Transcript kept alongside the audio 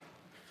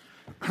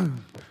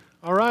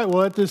All right,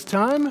 well, at this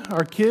time,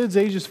 our kids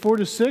ages 4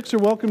 to 6 are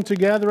welcome to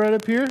gather right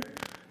up here.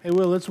 Hey,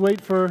 Will, let's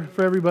wait for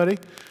everybody.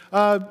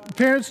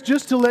 Parents,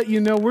 just to let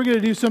you know, we're going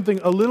to do something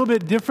a little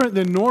bit different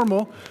than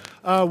normal.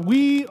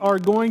 We are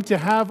going to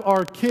have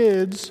our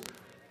kids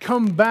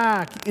come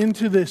back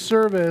into the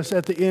service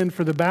at the end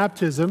for the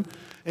baptism.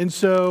 And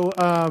so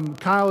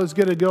Kyle is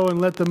going to go and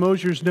let the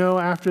Mosiers know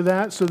after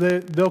that so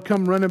that they'll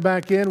come running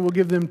back in. We'll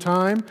give them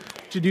time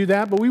to do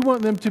that. But we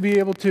want them to be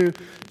able to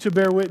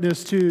bear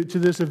witness to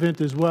this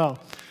event as well.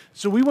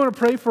 So we want to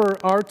pray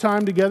for our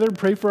time together,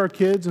 pray for our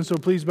kids. And so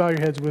please bow your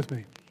heads with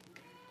me.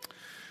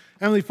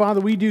 Heavenly Father,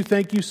 we do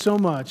thank you so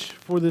much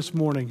for this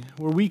morning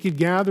where we could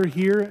gather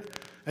here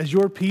as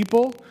your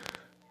people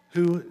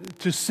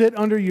to sit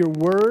under your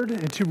word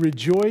and to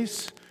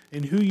rejoice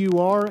in who you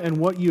are and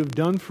what you have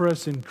done for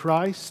us in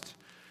Christ.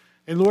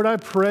 And Lord, I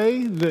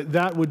pray that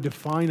that would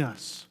define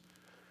us.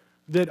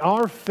 That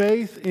our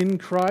faith in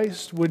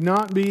Christ would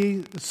not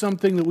be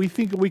something that we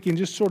think we can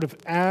just sort of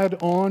add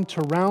on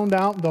to round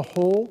out the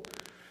whole.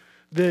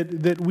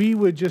 That we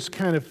would just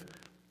kind of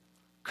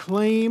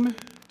claim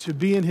to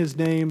be in His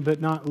name but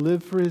not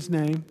live for His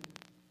name.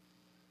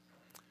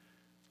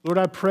 Lord,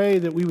 I pray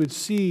that we would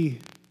see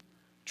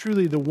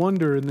truly the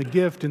wonder and the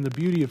gift and the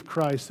beauty of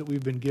Christ that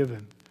we've been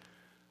given.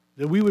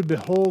 That we would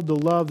behold the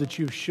love that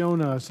you've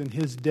shown us in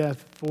His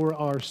death for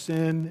our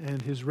sin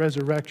and His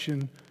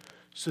resurrection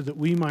so that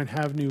we might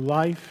have new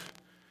life.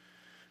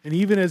 And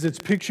even as it's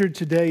pictured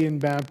today in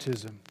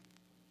baptism,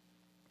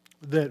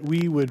 that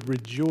we would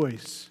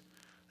rejoice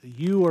that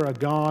you are a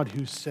God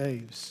who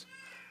saves,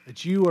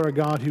 that you are a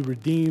God who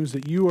redeems,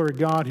 that you are a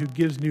God who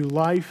gives new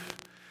life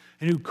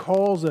and who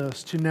calls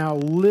us to now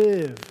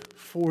live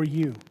for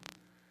you.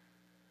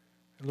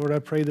 Lord, I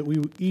pray that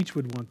we each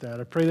would want that.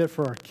 I pray that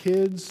for our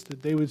kids,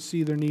 that they would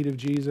see their need of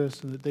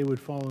Jesus and that they would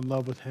fall in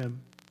love with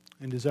Him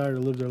and desire to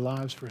live their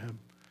lives for Him.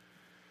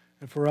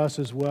 And for us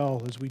as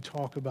well, as we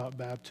talk about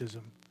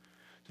baptism,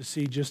 to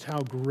see just how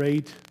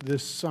great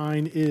this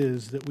sign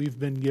is that we've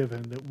been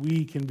given, that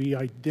we can be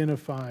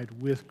identified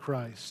with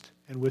Christ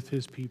and with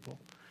His people.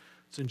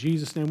 It's in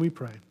Jesus' name we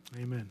pray.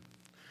 Amen.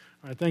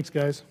 All right, thanks,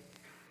 guys.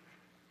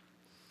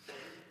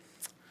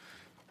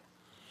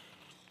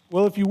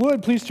 Well, if you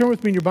would, please turn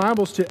with me in your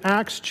Bibles to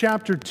Acts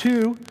chapter 2.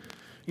 You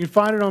can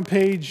find it on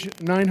page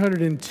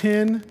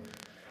 910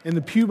 in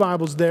the Pew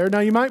Bibles there. Now,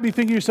 you might be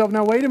thinking to yourself,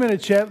 now, wait a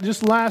minute, Chet.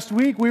 Just last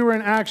week, we were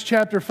in Acts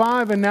chapter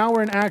 5, and now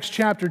we're in Acts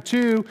chapter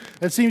 2.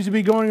 That seems to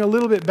be going a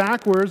little bit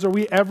backwards. Are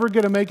we ever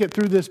going to make it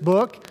through this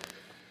book?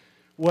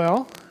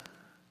 Well,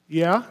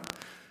 yeah.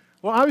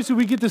 Well, obviously,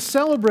 we get to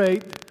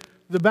celebrate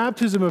the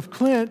baptism of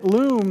Clint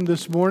Loom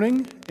this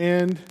morning,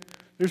 and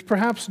there's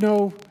perhaps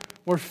no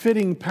more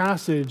fitting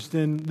passage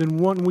than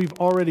one we've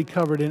already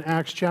covered in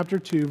Acts chapter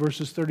 2,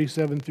 verses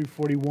 37 through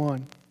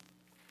 41.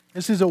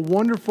 This is a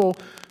wonderful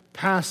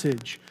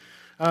passage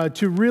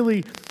to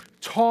really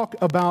talk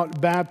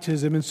about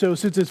baptism. And so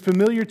since it's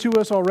familiar to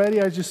us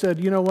already, I just said,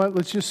 you know what,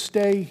 let's just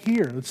stay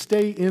here. Let's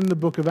stay in the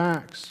book of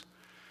Acts.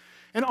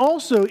 And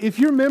also, if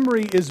your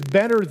memory is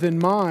better than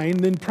mine,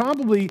 then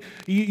probably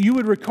you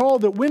would recall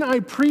that when I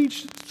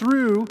preached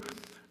through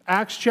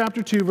Acts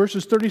chapter 2,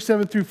 verses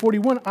 37 through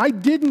 41, I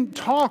didn't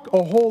talk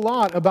a whole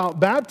lot about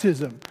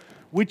baptism,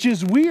 which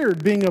is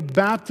weird being a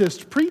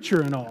Baptist preacher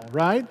and all,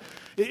 right?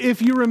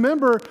 If you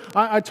remember,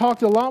 I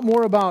talked a lot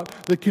more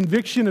about the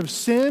conviction of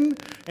sin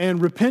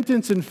and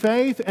repentance and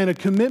faith and a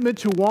commitment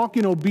to walk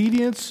in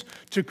obedience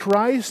to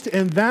Christ,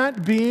 and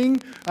that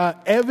being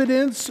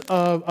evidence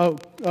of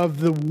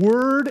the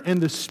Word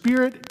and the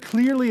Spirit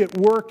clearly at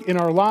work in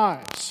our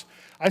lives.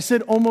 I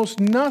said almost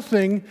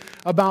nothing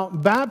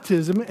about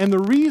baptism, and the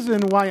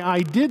reason why I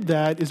did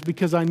that is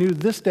because I knew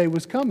this day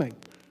was coming.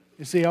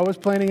 You see, I was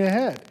planning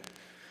ahead.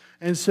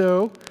 And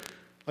so,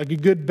 like a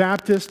good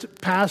Baptist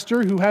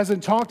pastor who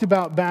hasn't talked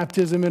about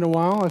baptism in a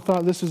while, I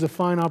thought this is a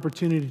fine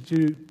opportunity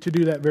to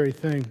do that very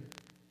thing.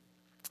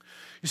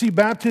 You see,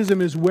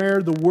 baptism is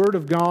where the Word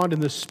of God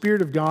and the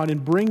Spirit of God in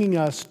bringing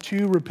us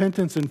to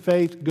repentance and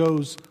faith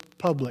goes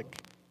public.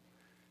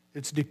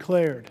 It's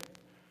declared.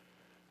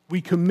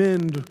 We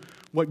commend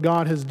what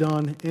God has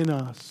done in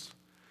us.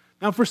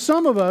 Now, for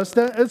some of us,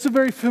 that's a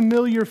very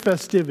familiar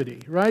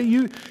festivity, right?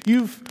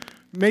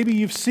 Maybe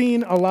you've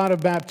seen a lot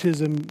of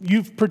baptism.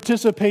 You've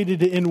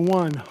participated in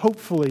one,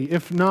 hopefully.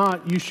 If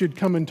not, you should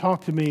come and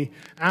talk to me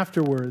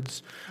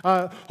afterwards.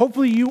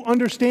 Hopefully you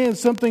understand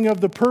something of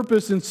the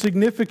purpose and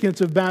significance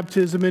of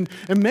baptism, and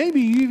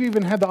maybe you've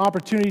even had the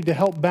opportunity to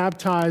help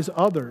baptize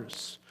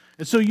others.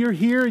 And so you're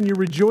here and you're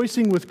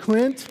rejoicing with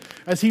Clint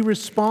as he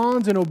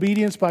responds in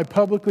obedience by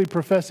publicly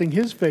professing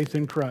his faith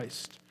in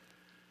Christ.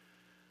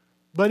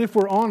 But if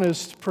we're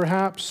honest,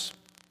 perhaps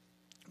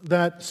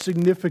that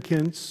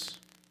significance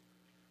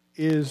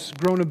is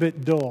grown a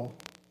bit dull.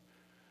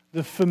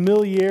 The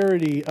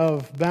familiarity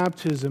of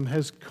baptism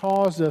has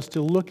caused us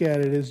to look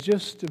at it as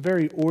just a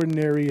very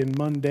ordinary and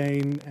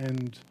mundane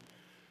and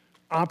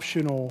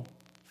optional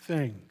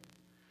thing.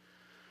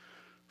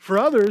 For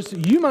others,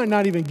 you might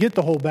not even get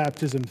the whole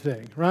baptism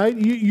thing, right?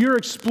 You're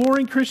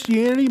exploring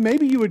Christianity.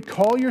 Maybe you would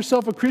call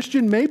yourself a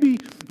Christian. Maybe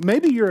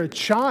you're a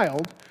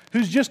child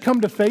who's just come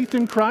to faith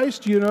in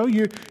Christ. You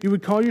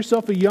would call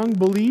yourself a young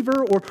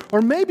believer,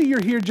 or maybe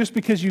you're here just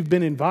because you've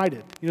been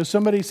invited.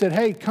 Somebody said,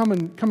 hey, come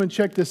and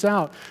check this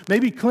out.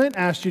 Maybe Clint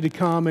asked you to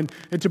come and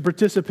to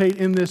participate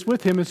in this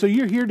with him. And so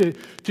you're here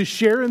to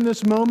share in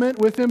this moment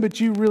with him, but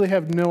you really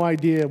have no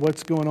idea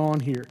what's going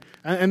on here.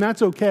 And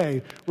that's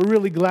okay. We're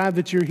really glad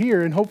that you're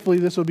here, and hopefully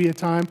this will be a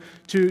time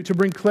to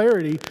bring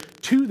clarity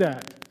to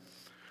that.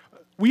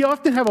 We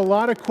often have a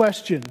lot of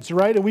questions,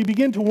 right? And we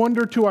begin to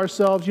wonder to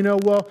ourselves,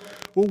 well,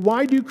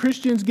 why do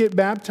Christians get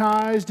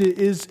baptized?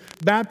 Is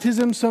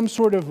baptism some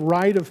sort of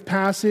rite of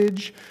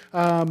passage?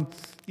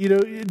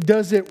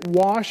 Does it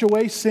wash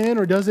away sin,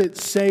 or does it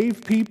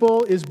save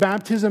people? Is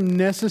baptism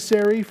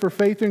necessary for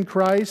faith in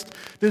Christ?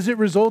 Does it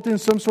result in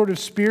some sort of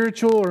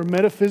spiritual or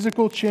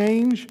metaphysical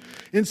change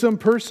in some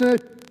person?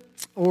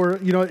 Or,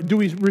 do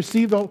we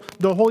receive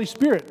the Holy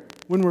Spirit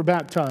when we're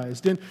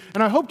baptized? And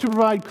I hope to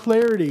provide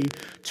clarity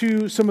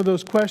to some of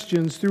those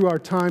questions through our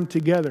time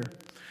together.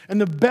 And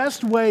the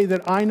best way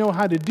that I know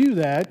how to do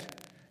that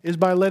is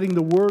by letting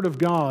the Word of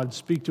God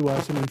speak to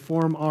us and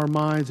inform our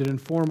minds and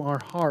inform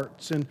our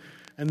hearts. And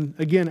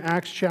again,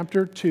 Acts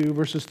chapter 2,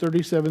 verses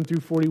 37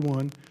 through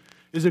 41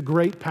 is a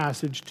great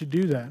passage to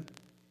do that.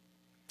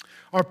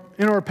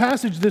 In our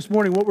passage this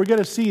morning, what we're going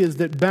to see is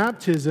that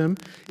baptism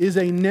is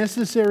a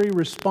necessary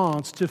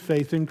response to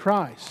faith in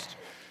Christ.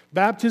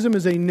 Baptism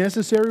is a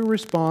necessary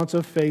response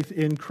of faith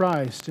in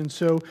Christ. And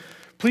so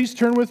please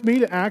turn with me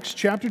to Acts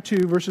chapter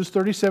 2, verses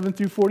 37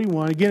 through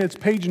 41. Again, it's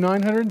page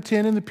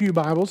 910 in the Pew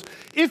Bibles.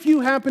 If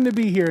you happen to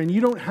be here and you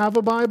don't have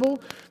a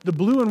Bible, the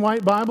blue and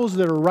white Bibles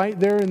that are right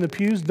there in the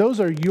pews, those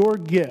are your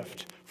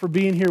gift for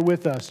being here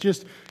with us.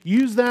 Just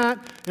use that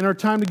in our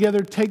time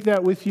together. Take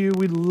that with you.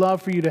 We'd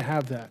love for you to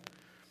have that.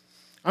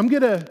 I'm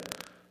going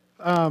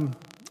to...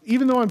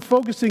 Even though I'm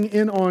focusing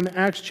in on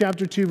Acts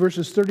chapter 2,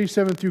 verses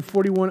 37 through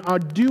 41, I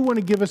do want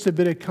to give us a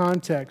bit of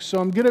context. So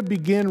I'm going to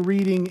begin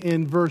reading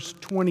in verse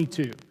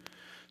 22.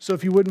 So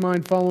if you wouldn't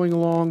mind following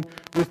along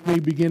with me,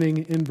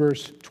 beginning in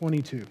verse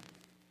 22. It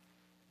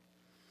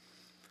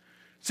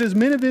says,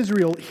 "Men of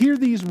Israel, hear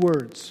these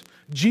words.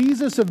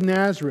 Jesus of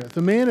Nazareth,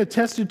 a man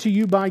attested to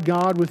you by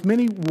God with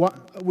mighty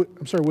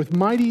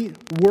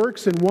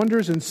works and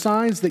wonders and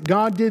signs that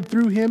God did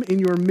through him in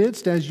your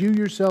midst, as you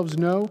yourselves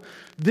know.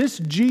 This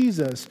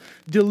Jesus,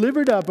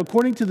 delivered up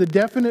according to the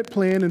definite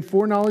plan and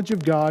foreknowledge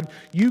of God,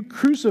 you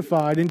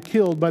crucified and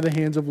killed by the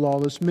hands of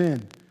lawless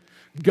men.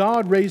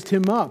 God raised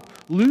him up,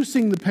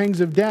 loosing the pangs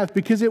of death,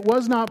 because it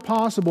was not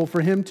possible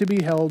for him to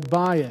be held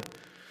by it.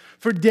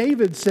 For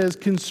David says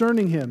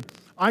concerning him,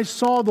 I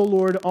saw the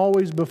Lord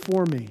always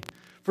before me.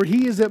 For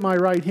he is at my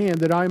right hand,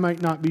 that I might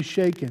not be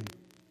shaken.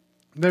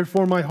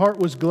 Therefore my heart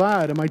was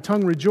glad, and my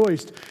tongue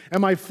rejoiced,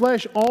 and my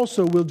flesh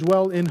also will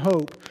dwell in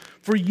hope.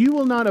 For you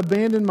will not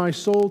abandon my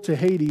soul to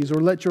Hades, or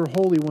let your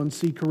Holy One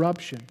see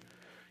corruption.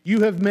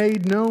 You have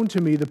made known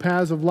to me the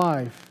paths of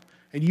life,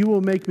 and you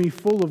will make me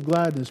full of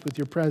gladness with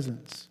your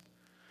presence.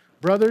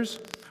 Brothers,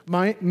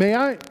 I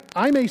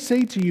may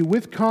say to you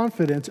with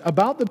confidence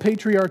about the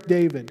patriarch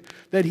David,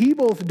 that he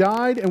both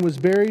died and was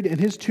buried, and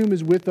his tomb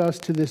is with us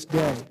to this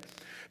day.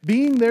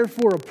 Being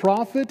therefore a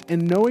prophet,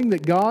 and knowing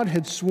that God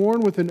had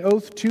sworn with an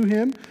oath to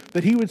him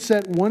that he would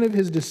set one of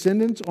his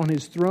descendants on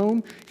his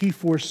throne, he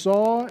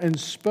foresaw and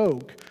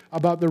spoke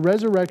about the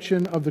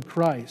resurrection of the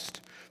Christ,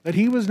 that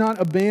he was not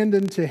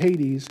abandoned to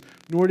Hades,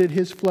 nor did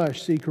his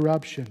flesh see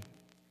corruption.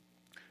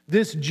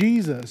 This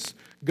Jesus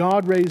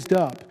God raised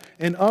up,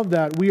 and of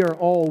that we are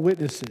all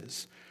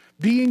witnesses.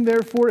 Being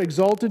therefore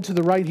exalted to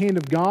the right hand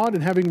of God,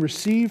 and having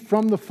received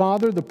from the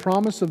Father the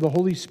promise of the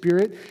Holy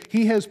Spirit,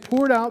 he has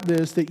poured out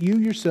this that you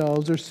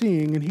yourselves are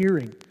seeing and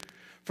hearing.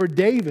 For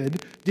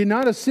David did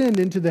not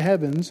ascend into the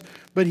heavens,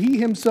 but he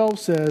himself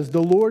says,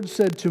 the Lord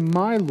said to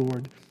my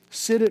Lord,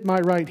 sit at my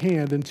right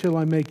hand until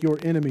I make your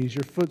enemies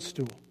your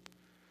footstool.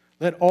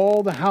 Let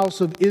all the house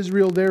of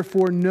Israel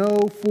therefore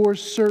know for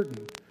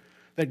certain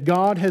that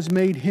God has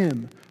made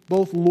him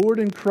both Lord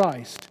and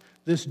Christ,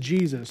 this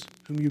Jesus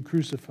whom you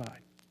crucified.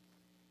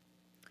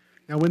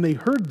 Now when they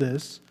heard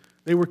this,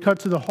 they were cut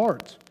to the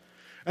heart.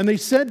 And they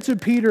said to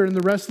Peter and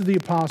the rest of the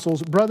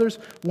apostles, brothers,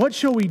 what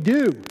shall we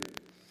do?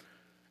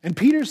 And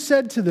Peter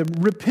said to them,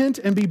 repent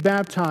and be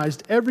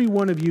baptized, every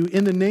one of you,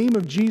 in the name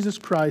of Jesus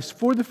Christ,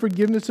 for the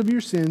forgiveness of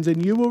your sins,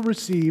 and you will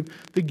receive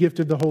the gift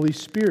of the Holy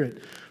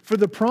Spirit. For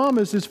the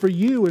promise is for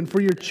you and for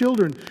your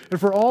children, and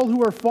for all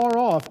who are far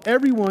off,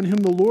 everyone whom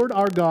the Lord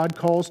our God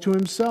calls to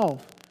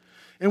himself.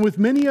 And with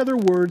many other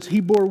words he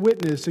bore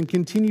witness and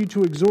continued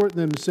to exhort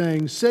them,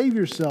 saying, save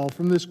yourself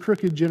from this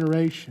crooked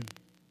generation.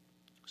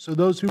 So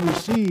those who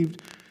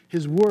received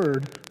his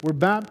word were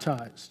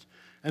baptized,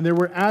 and there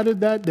were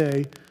added that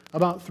day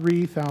about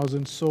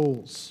 3,000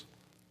 souls.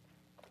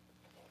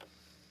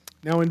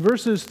 Now in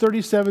verses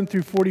 37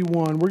 through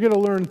 41, we're going to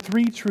learn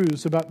three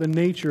truths about the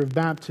nature of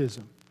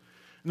baptism.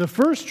 And the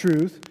first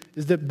truth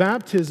is that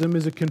baptism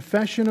is a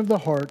confession of the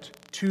heart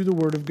to the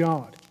Word of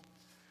God.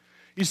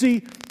 You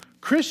see,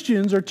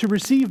 Christians are to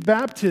receive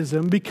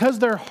baptism because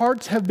their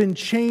hearts have been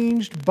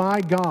changed by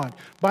God,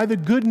 by the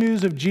good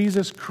news of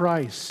Jesus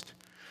Christ.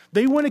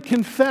 They want to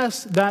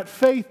confess that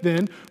faith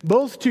then,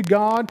 both to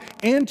God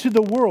and to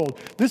the world.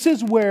 This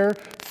is where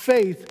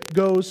faith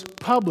goes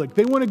public.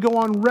 They want to go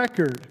on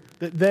record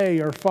that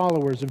they are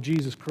followers of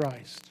Jesus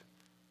Christ.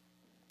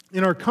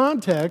 In our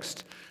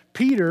context,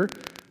 Peter,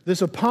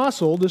 this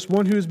apostle, this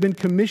one who has been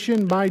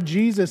commissioned by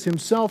Jesus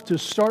himself to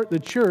start the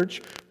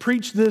church,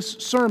 preached this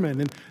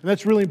sermon. And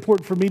that's really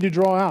important for me to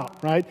draw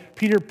out, right?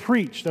 Peter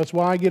preached. That's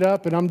why I get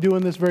up and I'm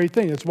doing this very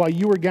thing. That's why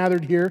you are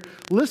gathered here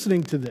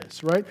listening to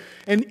this, right?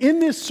 And in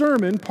this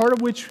sermon, part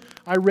of which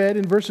I read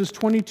in verses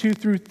 22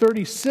 through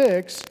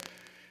 36,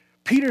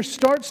 Peter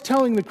starts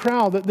telling the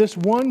crowd that this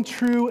one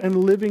true and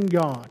living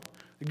God,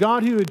 the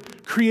God who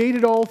had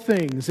created all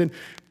things and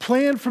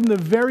planned from the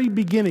very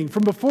beginning,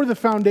 from before the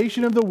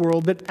foundation of the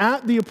world, that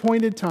at the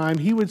appointed time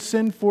he would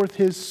send forth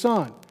his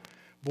Son,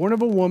 born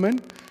of a woman,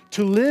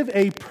 to live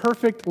a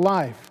perfect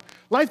life.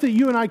 Life that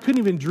you and I couldn't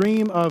even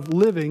dream of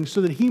living,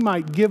 so that he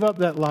might give up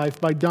that life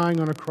by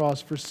dying on a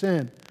cross for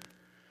sin.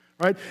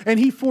 Right? And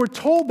he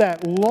foretold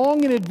that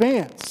long in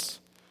advance.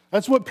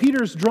 That's what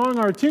Peter's drawing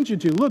our attention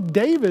to. Look,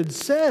 David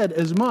said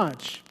as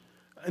much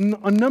on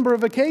a number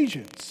of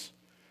occasions.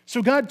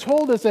 So God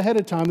told us ahead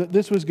of time that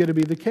this was going to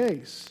be the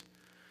case.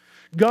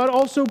 God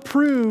also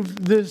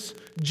proved this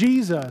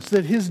Jesus,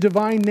 that his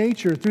divine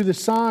nature, through the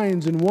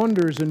signs and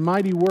wonders and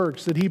mighty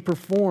works that he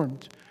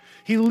performed.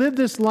 He lived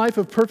this life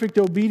of perfect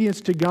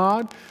obedience to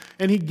God,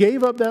 and he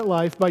gave up that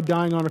life by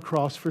dying on a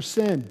cross for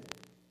sin.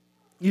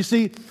 You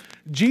see,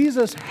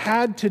 Jesus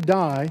had to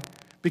die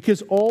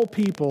because all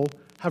people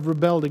have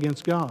rebelled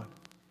against God.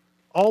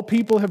 All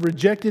people have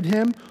rejected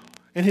him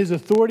and his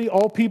authority.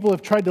 All people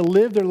have tried to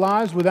live their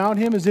lives without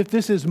him as if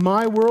this is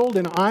my world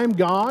and I'm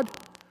God,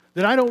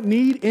 that I don't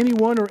need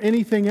anyone or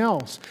anything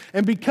else.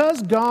 And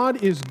because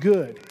God is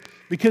good,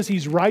 because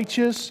he's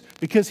righteous,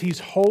 because he's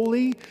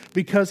holy,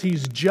 because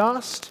he's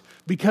just,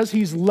 because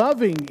he's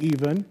loving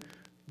even,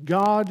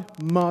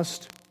 God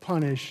must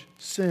punish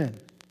sin.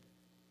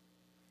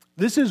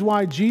 This is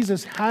why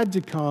Jesus had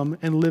to come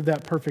and live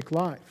that perfect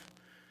life.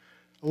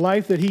 A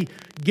life that he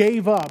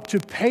gave up to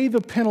pay the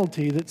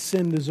penalty that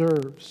sin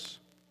deserves.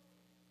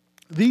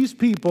 These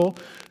people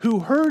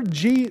who heard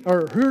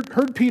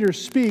Peter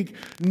speak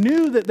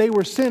knew that they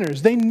were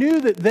sinners. They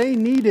knew that they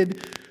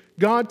needed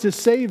God to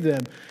save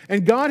them.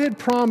 And God had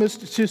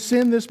promised to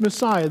send this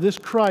Messiah, this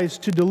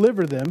Christ, to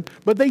deliver them.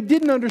 But they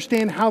didn't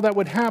understand how that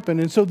would happen.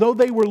 And so though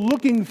they were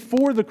looking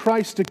for the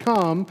Christ to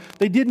come,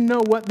 they didn't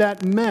know what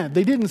that meant.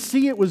 They didn't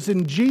see it was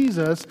in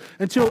Jesus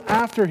until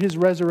after his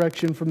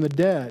resurrection from the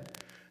dead.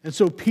 And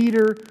so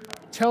Peter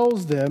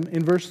tells them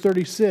in verse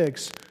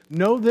 36,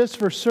 "Know this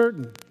for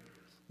certain.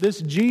 This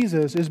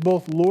Jesus is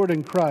both Lord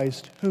and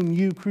Christ, whom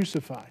you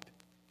crucified."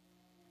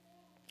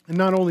 And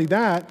not only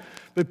that,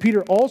 but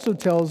Peter also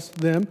tells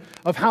them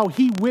of how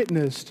he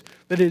witnessed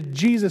that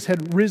Jesus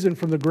had risen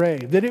from the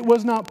grave, that it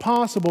was not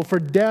possible for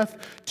death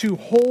to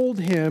hold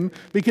him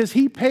because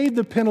he paid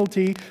the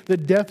penalty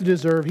that death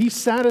deserved. He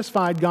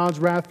satisfied God's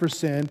wrath for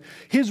sin.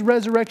 His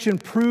resurrection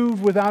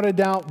proved without a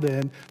doubt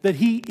then that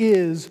he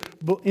is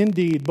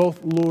indeed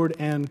both Lord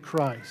and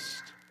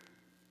Christ.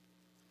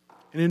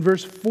 And in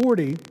verse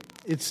 40,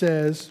 it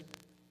says,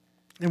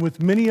 "And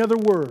with many other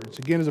words,"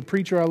 again, as a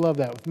preacher, I love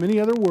that. "With many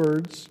other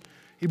words,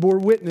 he bore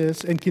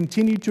witness and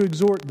continued to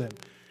exhort them.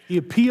 He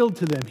appealed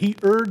to them. He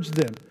urged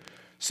them,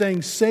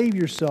 saying, 'Save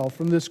yourself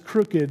from this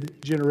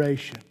crooked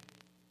generation.'"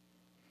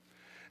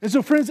 And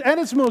so, friends, at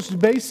its most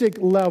basic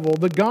level,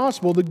 the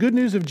gospel, the good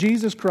news of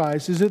Jesus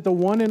Christ, is that the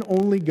one and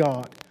only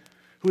God,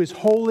 who is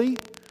holy,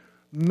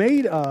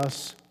 made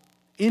us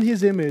in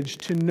his image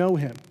to know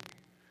him,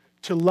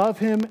 to love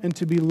him, and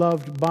to be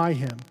loved by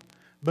him.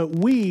 But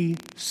we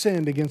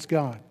sinned against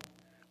God.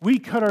 We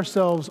cut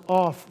ourselves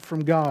off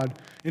from God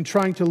in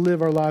trying to live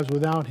our lives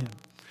without him.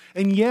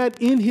 And yet,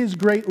 in his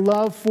great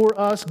love for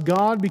us,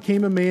 God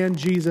became a man,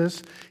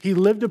 Jesus. He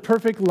lived a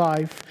perfect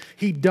life.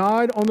 He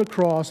died on the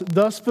cross,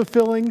 thus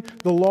fulfilling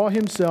the law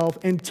himself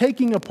and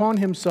taking upon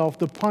himself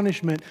the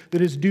punishment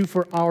that is due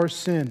for our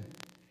sin.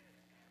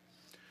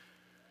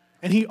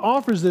 And he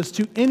offers this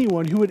to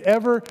anyone who would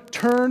ever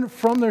turn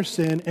from their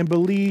sin and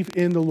believe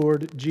in the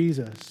Lord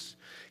Jesus.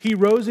 He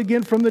rose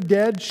again from the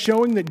dead,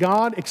 showing that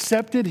God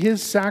accepted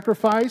his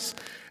sacrifice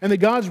and that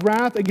God's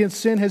wrath against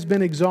sin has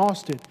been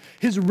exhausted.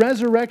 His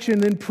resurrection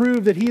then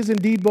proved that he is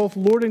indeed both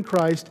Lord and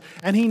Christ,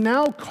 and he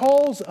now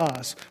calls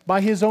us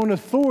by his own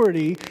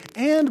authority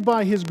and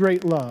by his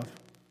great love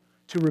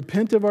to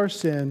repent of our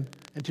sin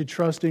and to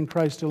trust in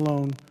Christ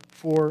alone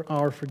for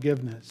our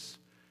forgiveness.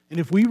 And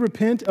if we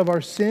repent of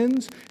our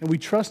sins and we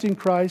trust in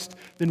Christ,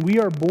 then we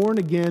are born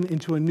again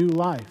into a new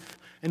life,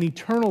 an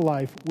eternal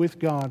life with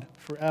God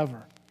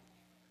forever.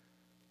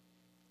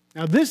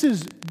 Now, this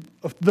is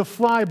the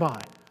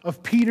flyby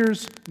of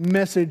Peter's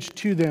message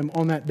to them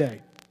on that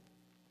day.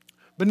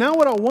 But now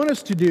what I want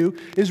us to do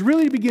is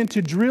really begin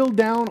to drill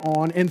down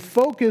on and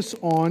focus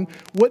on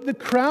what the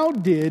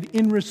crowd did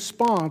in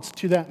response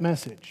to that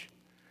message.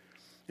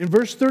 In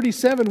verse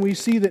 37, we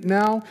see that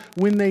now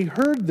when they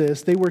heard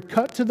this, they were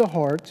cut to the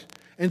heart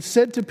and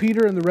said to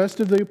Peter and the rest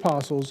of the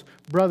apostles,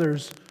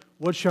 "Brothers,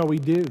 what shall we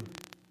do?" It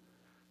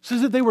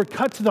says that they were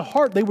cut to the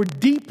heart. They were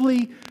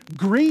deeply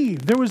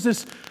grieved. There was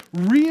this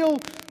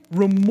real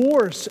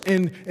remorse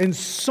and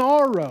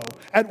sorrow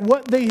at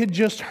what they had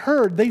just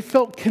heard. They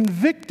felt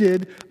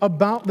convicted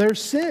about their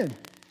sin.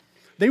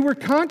 They were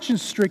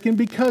conscience-stricken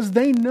because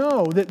they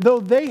know that though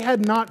they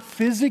had not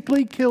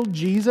physically killed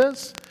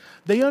Jesus,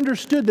 they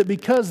understood that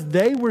because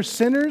they were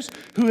sinners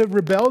who had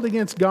rebelled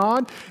against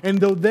God, and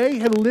though they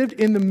had lived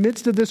in the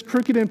midst of this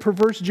crooked and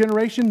perverse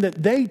generation,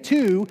 that they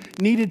too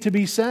needed to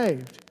be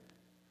saved.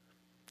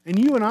 And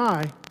you and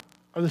I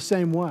are the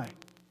same way.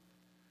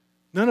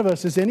 None of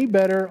us is any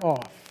better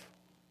off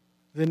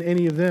than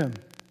any of them.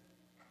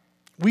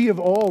 We have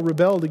all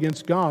rebelled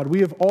against God.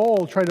 We have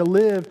all tried to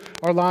live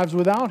our lives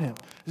without Him,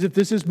 as if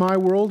this is my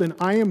world and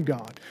I am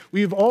God.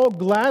 We have all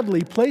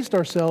gladly placed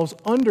ourselves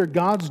under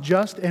God's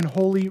just and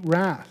holy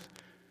wrath.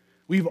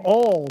 We've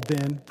all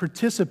then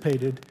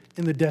participated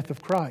in the death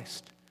of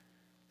Christ.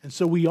 And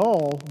so we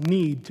all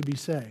need to be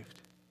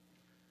saved.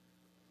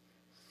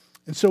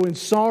 And so in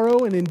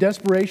sorrow and in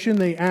desperation,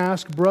 they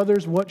ask,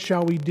 "Brothers, what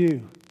shall we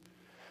do?"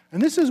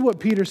 And this is what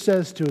Peter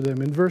says to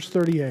them in verse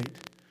 38.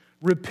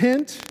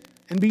 "Repent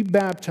and be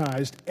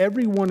baptized,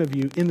 every one of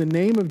you, in the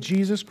name of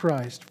Jesus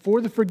Christ, for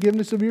the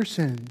forgiveness of your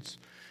sins,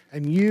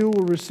 and you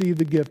will receive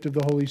the gift of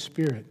the Holy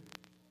Spirit."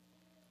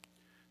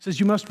 It says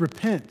you must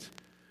repent.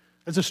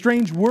 It's a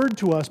strange word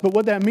to us, but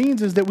what that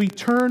means is that we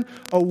turn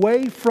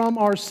away from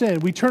our sin.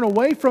 We turn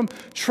away from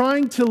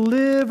trying to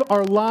live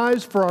our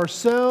lives for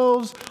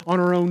ourselves on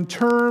our own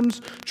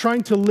terms,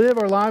 trying to live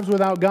our lives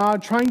without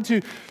God, trying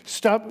to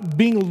stop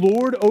being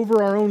Lord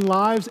over our own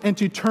lives and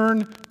to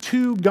turn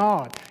to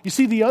God. You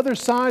see, the other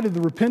side of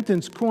the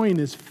repentance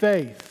coin is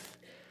faith,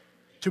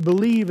 to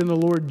believe in the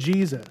Lord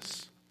Jesus.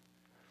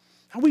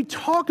 And we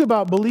talk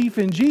about belief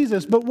in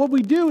Jesus, but what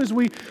we do is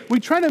we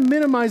try to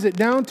minimize it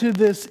down to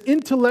this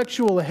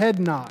intellectual head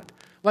nod.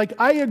 Like,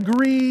 I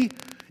agree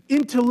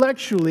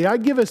intellectually, I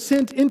give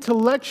assent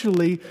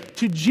intellectually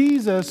to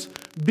Jesus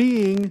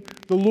being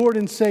the Lord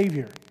and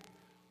Savior.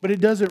 But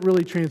it doesn't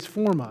really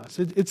transform us.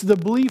 It's the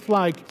belief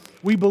like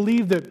we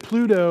believe that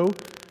Pluto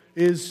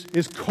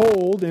is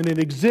cold and it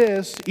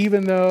exists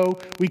even though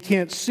we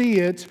can't see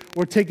it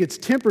or take its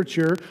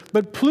temperature,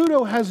 but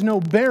Pluto has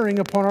no bearing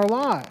upon our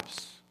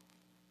lives.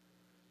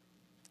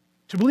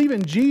 To believe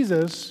in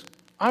Jesus,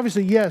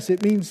 obviously, yes,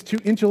 it means to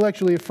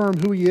intellectually affirm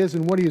who He is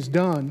and what He has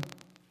done,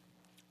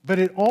 but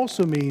it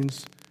also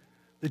means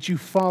that you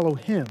follow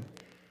Him,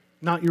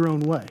 not your own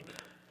way.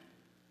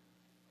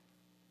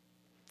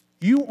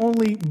 You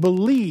only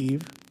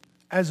believe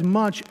as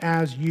much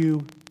as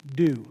you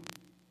do.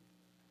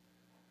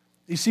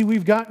 You see,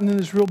 we've gotten in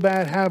this real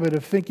bad habit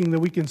of thinking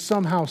that we can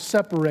somehow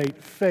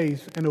separate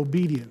faith and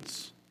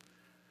obedience.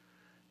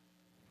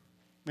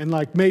 And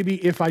like, maybe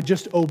if I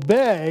just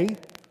obey,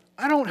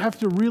 I don't have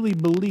to really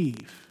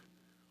believe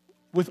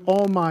with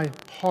all my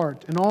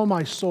heart and all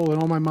my soul and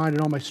all my mind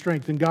and all my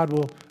strength, and God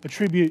will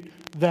attribute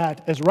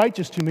that as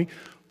righteous to me.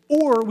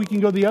 Or we can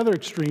go the other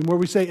extreme where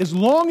we say, as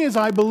long as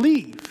I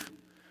believe,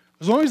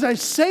 as long as I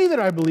say that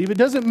I believe, it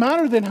doesn't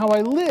matter then how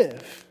I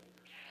live.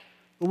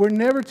 But we're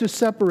never to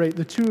separate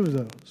the two of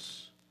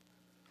those.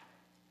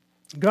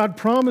 God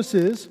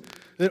promises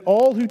that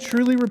all who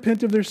truly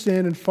repent of their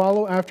sin and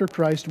follow after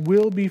Christ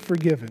will be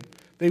forgiven.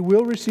 They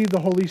will receive the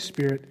Holy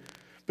Spirit.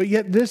 But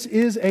yet this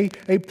is a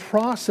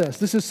process.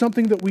 This is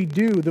something that we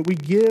do, that we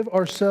give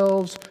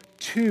ourselves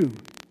to.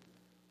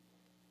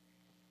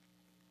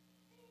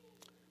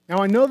 Now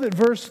I know that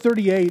verse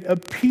 38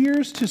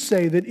 appears to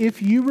say that if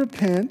you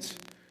repent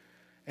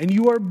and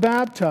you are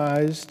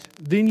baptized,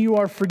 then you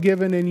are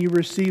forgiven and you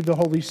receive the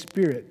Holy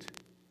Spirit.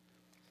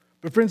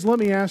 But friends, let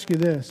me ask you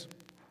this.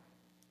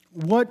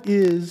 What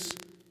is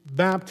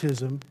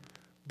baptism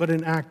but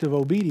an act of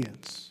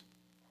obedience?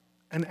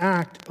 An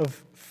act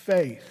of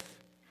faith.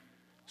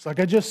 It's like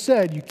I just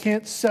said, you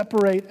can't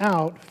separate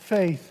out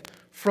faith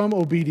from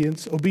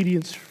obedience,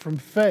 obedience from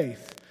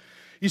faith.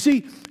 You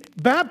see,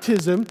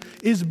 baptism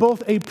is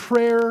both a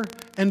prayer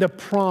and a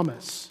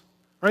promise,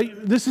 right?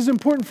 This is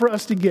important for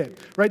us to get,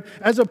 right?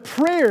 As a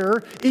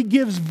prayer, it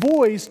gives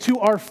voice to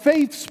our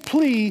faith's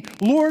plea,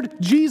 Lord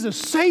Jesus,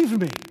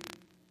 save me.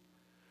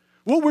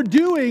 What we're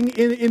doing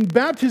in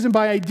baptism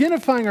by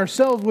identifying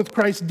ourselves with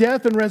Christ's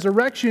death and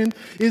resurrection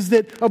is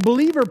that a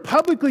believer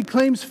publicly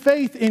claims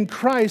faith in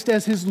Christ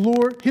as his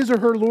or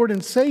her Lord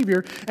and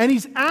Savior, and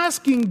he's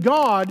asking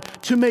God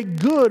to make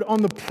good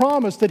on the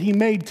promise that He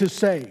made to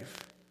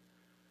save.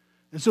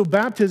 And so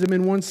baptism,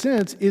 in one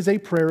sense, is a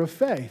prayer of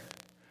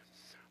faith,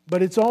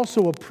 but it's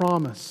also a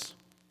promise.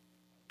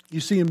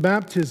 You see, in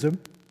baptism,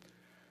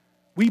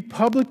 we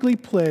publicly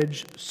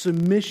pledge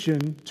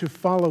submission to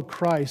follow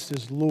Christ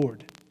as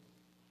Lord.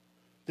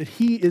 That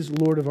He is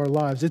Lord of our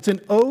lives. It's an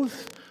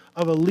oath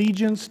of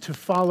allegiance to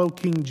follow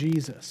King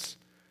Jesus.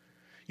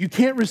 You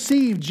can't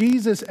receive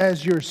Jesus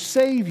as your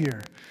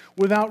Savior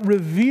without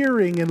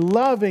revering and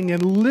loving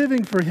and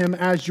living for Him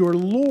as your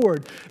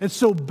Lord. And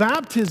so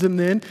baptism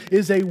then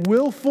is a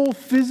willful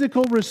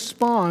physical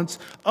response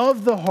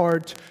of the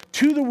heart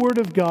to the Word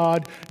of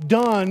God,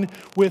 done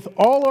with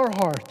all our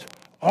heart,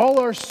 all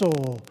our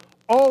soul,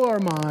 all our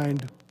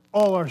mind,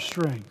 all our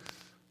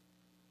strength.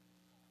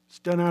 It's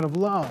done out of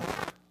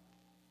love.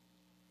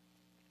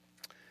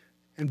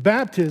 And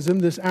baptism,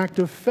 this act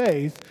of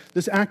faith,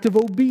 this act of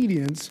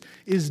obedience,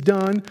 is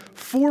done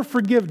for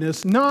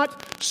forgiveness,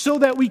 not so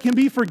that we can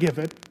be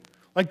forgiven.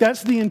 Like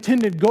that's the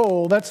intended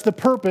goal, that's the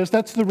purpose,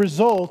 that's the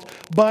result,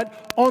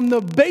 but on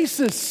the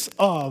basis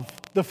of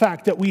the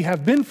fact that we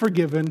have been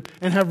forgiven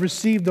and have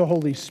received the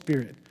Holy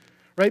Spirit.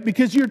 Right?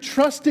 Because you're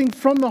trusting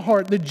from the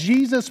heart that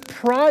Jesus'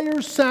 prior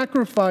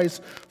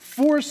sacrifice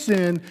for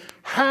sin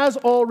has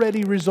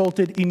already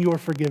resulted in your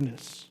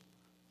forgiveness.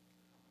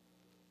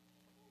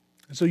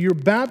 And so you're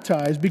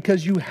baptized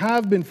because you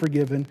have been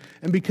forgiven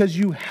and because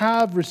you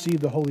have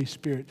received the Holy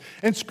Spirit.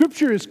 And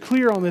Scripture is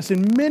clear on this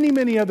in many,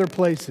 many other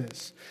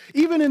places.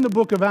 Even in the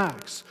book of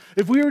Acts.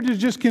 If we were to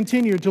just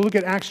continue to look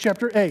at Acts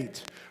chapter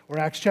 8, or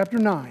Acts chapter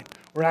 9,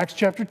 or Acts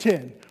chapter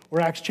 10,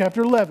 or Acts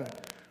chapter 11,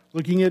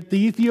 looking at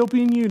the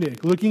Ethiopian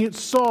eunuch, looking at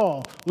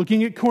Saul,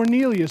 looking at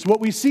Cornelius, what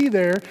we see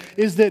there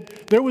is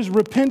that there was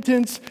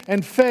repentance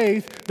and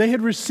faith. They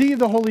had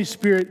received the Holy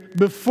Spirit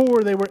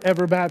before they were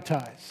ever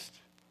baptized.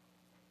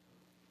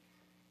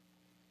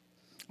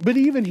 But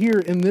even here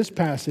in this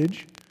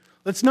passage,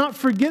 let's not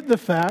forget the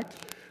fact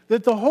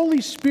that the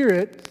Holy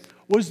Spirit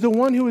was the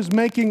one who was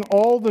making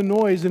all the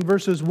noise in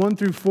verses 1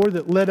 through 4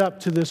 that led up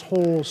to this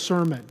whole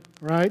sermon,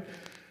 right?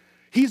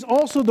 He's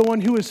also the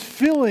one who is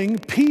filling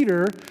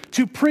Peter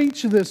to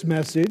preach this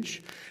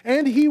message,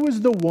 and he was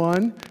the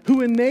one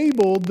who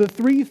enabled the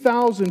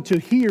 3,000 to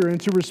hear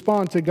and to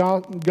respond to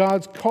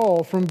God's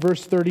call from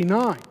verse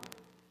 39,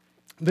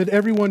 that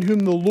everyone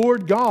whom the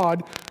Lord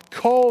God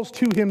calls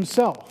to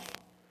Himself.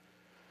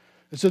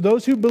 And so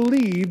those who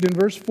believed in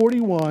verse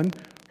 41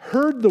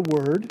 heard the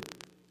word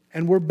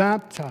and were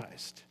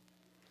baptized.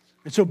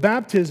 And so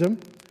baptism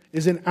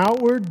is an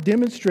outward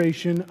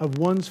demonstration of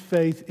one's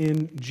faith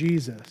in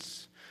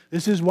Jesus.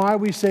 This is why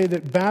we say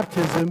that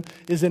baptism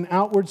is an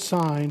outward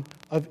sign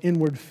of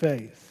inward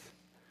faith.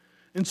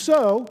 And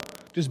so,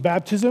 does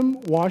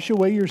baptism wash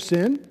away your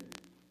sin?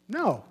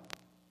 No.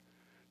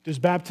 Does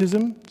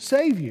baptism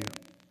save you?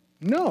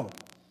 No.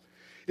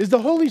 Is the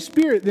Holy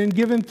Spirit then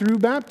given through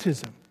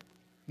baptism?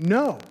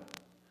 No.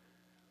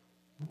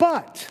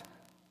 But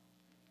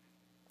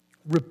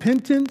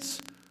repentance,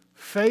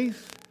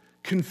 faith,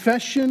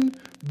 confession,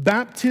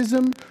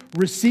 baptism,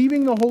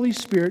 receiving the Holy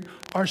Spirit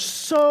are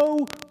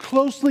so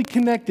closely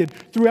connected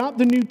throughout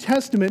the New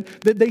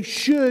Testament that they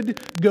should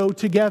go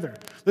together.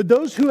 That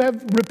those who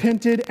have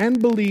repented and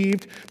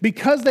believed,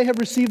 because they have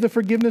received the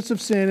forgiveness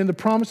of sin and the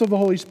promise of the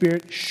Holy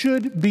Spirit,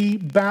 should be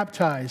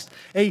baptized.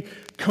 A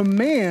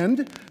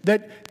command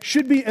that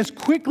should be as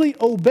quickly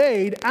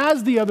obeyed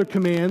as the other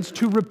commands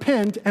to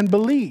repent and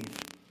believe.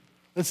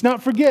 Let's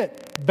not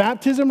forget,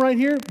 baptism right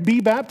here, be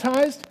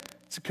baptized,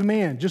 it's a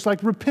command. Just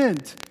like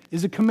repent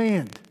is a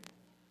command.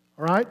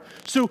 All right?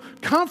 So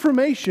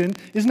confirmation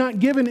is not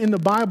given in the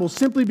Bible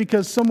simply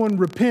because someone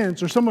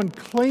repents or someone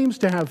claims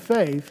to have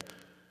faith.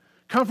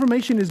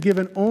 Confirmation is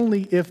given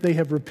only if they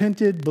have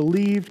repented,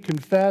 believed,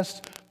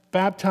 confessed,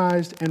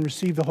 baptized, and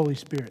received the Holy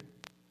Spirit.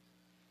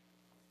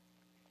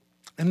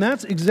 And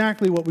that's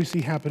exactly what we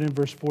see happen in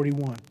verse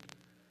 41.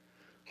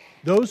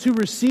 Those who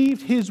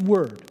received His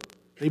word,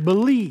 they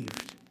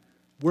believed,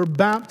 were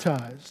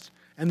baptized,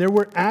 and there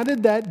were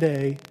added that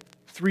day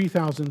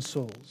 3,000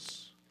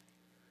 souls.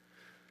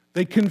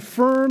 They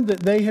confirmed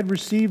that they had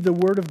received the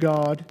word of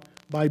God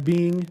by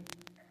being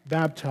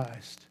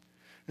baptized.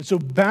 And so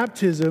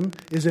baptism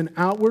is an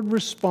outward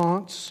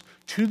response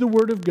to the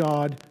Word of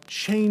God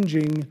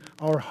changing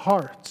our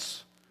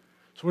hearts.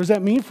 So what does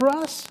that mean for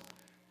us?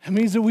 It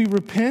means that we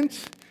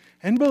repent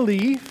and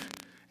believe,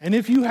 and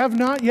if you have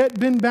not yet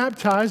been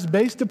baptized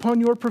based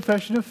upon your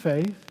profession of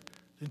faith,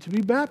 then to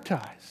be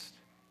baptized.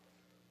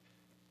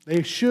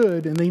 They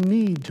should and they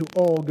need to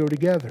all go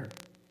together.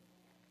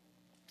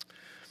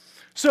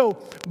 So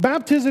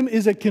baptism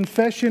is a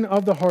confession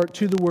of the heart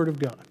to the Word of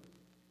God.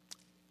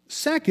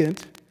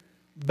 Second,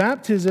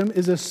 baptism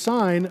is a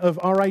sign of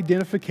our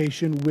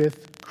identification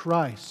with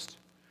Christ.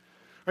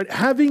 Right?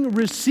 Having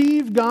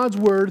received God's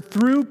word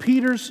through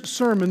Peter's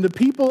sermon, the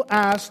people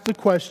asked the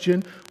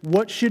question,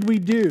 what should we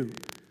do?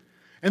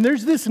 And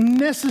there's this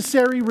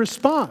necessary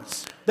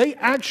response. They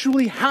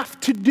actually have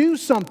to do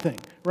something,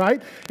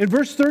 right? In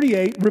verse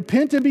 38,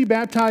 repent and be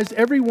baptized,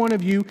 every one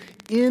of you,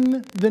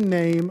 in the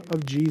name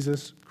of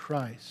Jesus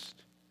Christ.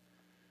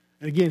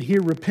 And again,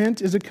 here,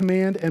 repent is a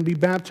command and be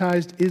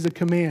baptized is a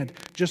command.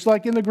 Just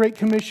like in the Great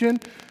Commission,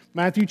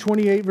 Matthew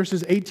 28,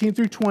 verses 18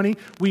 through 20,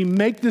 we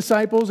make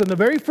disciples, and the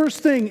very first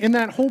thing in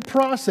that whole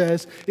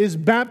process is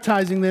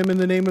baptizing them in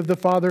the name of the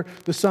Father,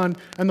 the Son,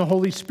 and the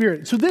Holy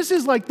Spirit. So this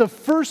is like the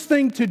first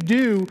thing to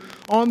do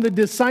on the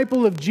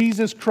disciple of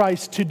Jesus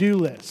Christ to-do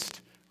list,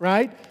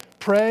 right?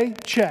 Pray,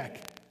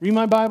 check. Read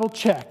my Bible?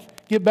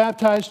 Check. Get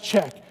baptized?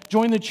 Check.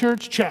 Join the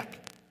church?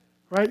 Check.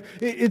 Right?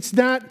 It's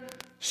that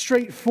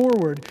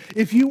straightforward.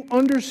 If you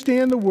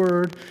understand the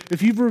Word,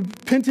 if you've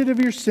repented of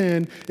your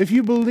sin, if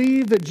you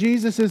believe that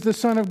Jesus is the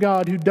Son of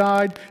God who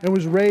died and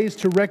was raised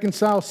to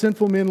reconcile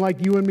sinful men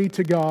like you and me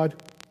to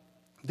God,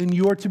 then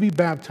you are to be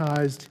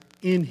baptized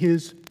in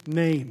His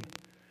name.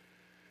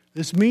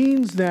 This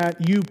means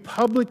that you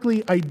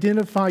publicly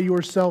identify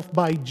yourself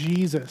by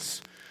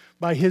Jesus,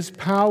 by His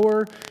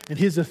power and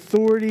His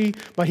authority,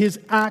 by His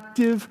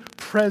active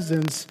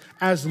presence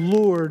as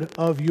Lord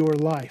of your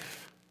life.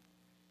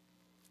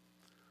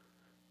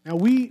 Now,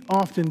 we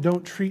often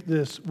don't treat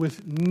this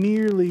with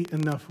nearly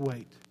enough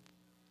weight.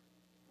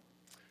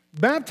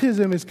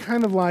 Baptism is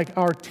kind of like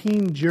our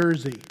team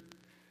jersey.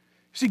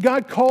 See,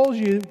 God calls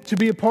you to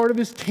be a part of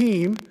His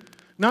team,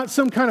 not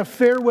some kind of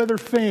fair weather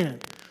fan.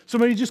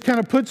 Somebody just kind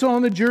of puts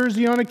on the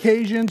jersey on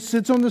occasion,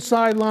 sits on the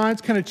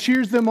sidelines, kind of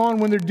cheers them on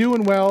when they're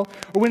doing well,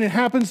 or when it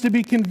happens to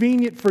be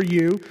convenient for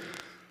you.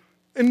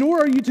 And nor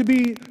are you to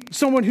be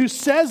someone who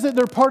says that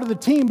they're part of the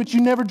team, but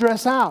you never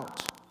dress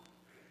out.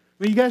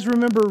 Well, you guys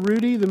remember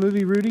Rudy, the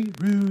movie Rudy?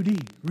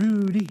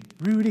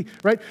 Rudy,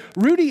 right?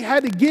 Rudy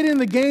had to get in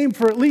the game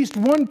for at least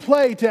one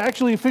play to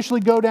actually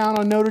officially go down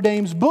on Notre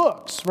Dame's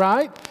books,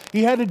 right?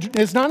 He had to,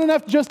 it's not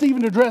enough just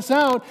even to dress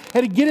out,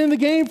 had to get in the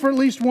game for at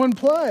least one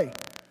play.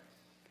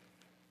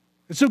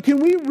 And so can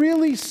we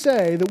really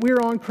say that we're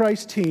on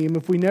Christ's team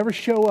if we never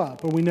show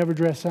up or we never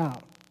dress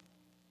out?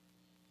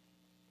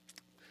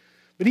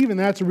 But even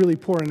that's a really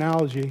poor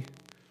analogy.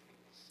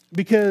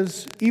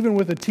 Because even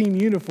with a team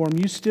uniform,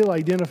 you still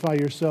identify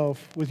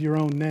yourself with your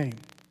own name.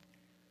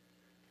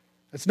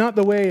 That's not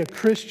the way a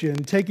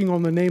Christian taking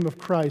on the name of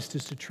Christ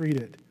is to treat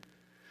it.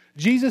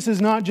 Jesus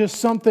is not just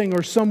something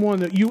or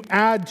someone that you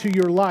add to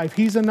your life.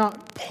 He's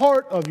not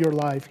part of your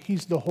life.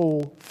 He's the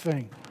whole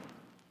thing.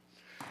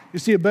 You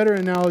see, a better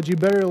analogy,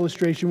 better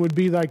illustration would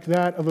be like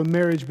that of a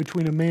marriage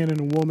between a man and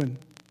a woman.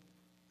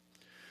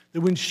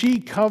 That when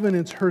she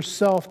covenants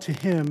herself to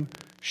him,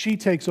 she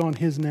takes on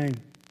his name.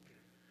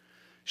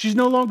 She's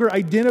no longer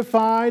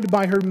identified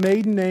by her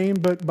maiden name,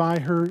 but by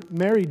her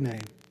married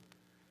name.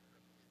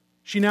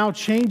 She now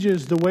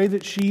changes the way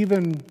that she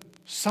even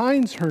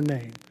signs her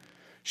name.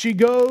 She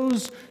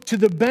goes to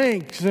the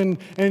banks and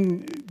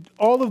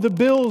all of the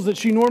bills that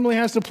she normally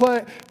has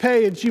to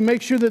pay, and she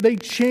makes sure that they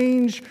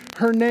change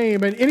her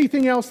name and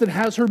anything else that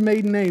has her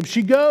maiden name.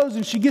 She goes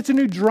and she gets a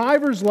new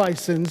driver's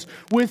license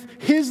with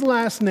his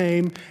last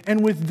name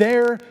and with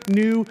their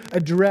new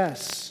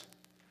address.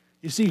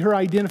 You see, her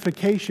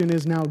identification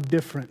is now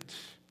different.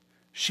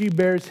 She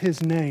bears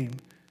his name,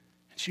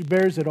 and she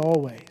bears it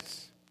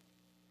always.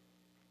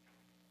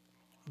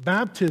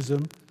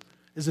 Baptism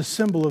is a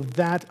symbol of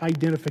that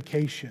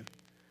identification,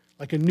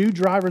 like a new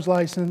driver's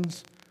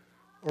license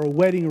or a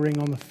wedding ring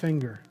on the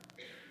finger.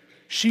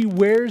 She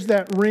wears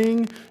that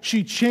ring.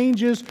 She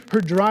changes her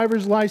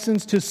driver's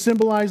license to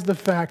symbolize the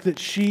fact that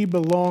she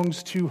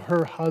belongs to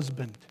her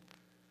husband.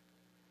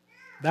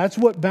 That's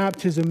what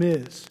baptism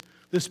is.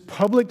 This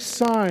public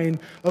sign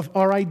of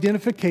our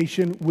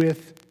identification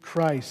with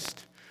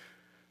Christ.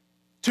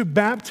 To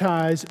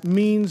baptize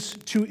means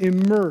to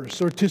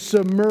immerse or to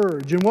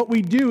submerge. And what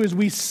we do is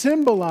we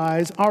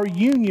symbolize our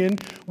union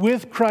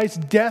with Christ's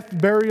death,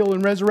 burial,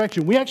 and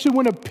resurrection. We actually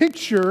want to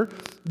picture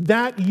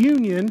that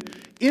union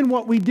in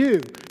what we do.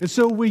 And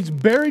so we're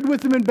buried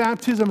with Him in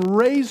baptism,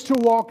 raised to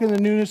walk in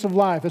the newness of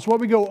life. That's why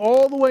we go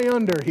all the way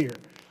under here,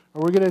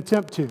 or we're going to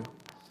attempt to.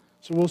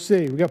 So we'll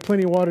see. We've got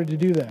plenty of water to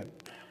do that.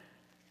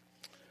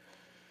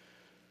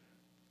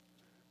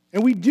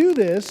 And we do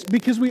this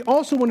because we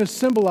also want to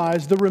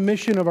symbolize the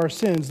remission of our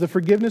sins, the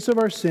forgiveness of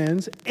our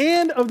sins,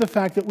 and of the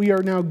fact that we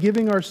are now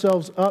giving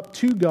ourselves up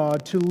to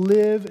God to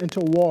live and to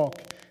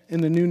walk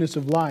in the newness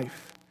of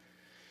life.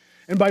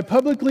 And by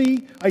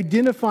publicly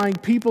identifying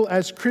people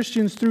as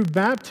Christians through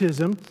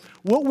baptism,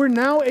 what we're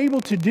now able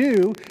to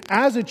do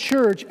as a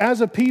church, as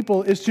a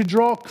people, is to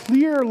draw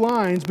clear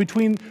lines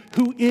between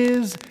who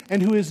is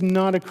and who is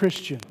not a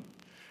Christian,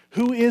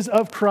 who is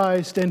of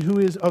Christ and who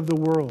is of the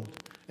world.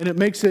 And it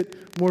makes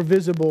it more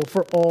visible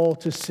for all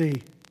to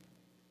see.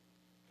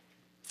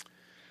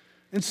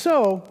 And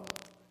so,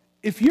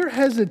 if you're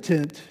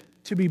hesitant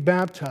to be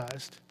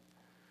baptized,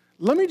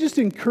 let me just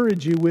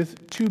encourage you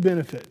with two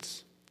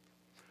benefits.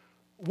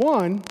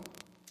 One,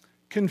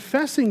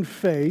 confessing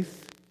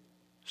faith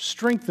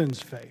strengthens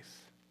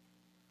faith.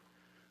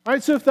 All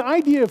right, so if the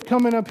idea of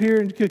coming up here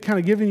and kind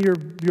of giving your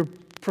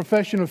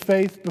profession of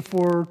faith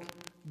before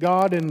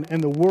God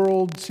and the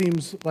world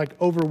seems like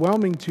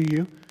overwhelming to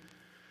you,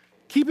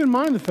 keep in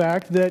mind the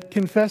fact that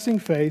confessing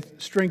faith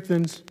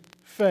strengthens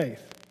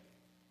faith.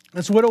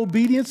 That's what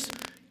obedience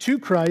to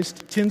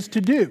Christ tends to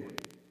do.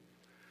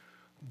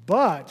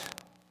 But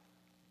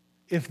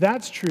if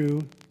that's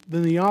true,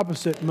 then the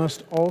opposite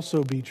must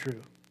also be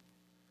true.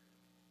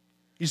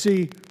 You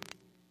see,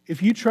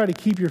 if you try to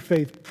keep your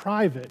faith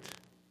private,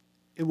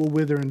 it will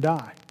wither and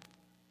die.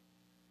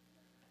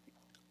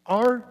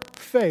 Our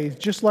faith,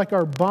 just like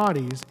our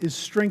bodies, is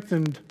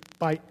strengthened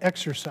by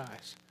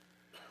exercise.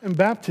 And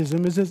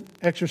baptism is an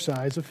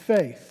exercise of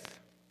faith.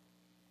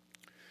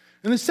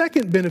 And the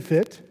second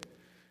benefit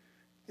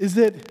is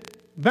that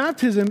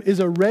baptism is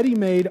a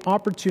ready-made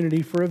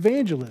opportunity for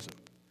evangelism.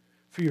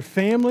 For your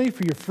family,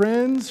 for your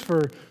friends,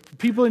 for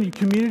people in your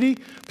community.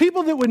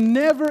 People that would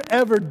never,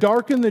 ever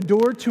darken the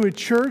door to a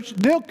church,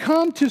 they'll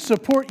come to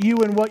support you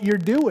in what you're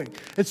doing.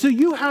 And so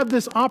you have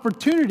this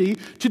opportunity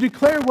to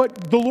declare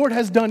what the Lord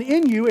has done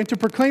in you and to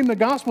proclaim the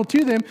gospel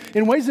to them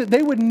in ways that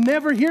they would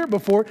never hear it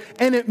before.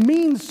 And it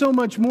means so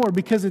much more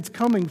because it's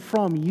coming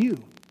from you.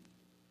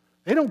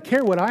 They don't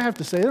care what I have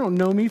to say. They don't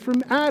know me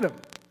from Adam.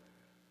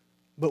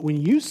 But when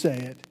you say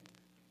it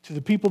to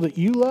the people that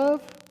you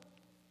love,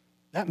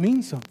 that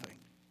means something.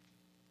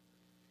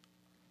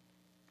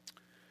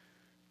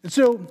 And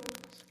so,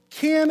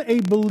 can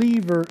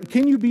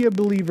you be a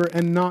believer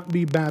and not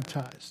be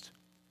baptized?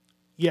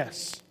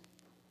 Yes.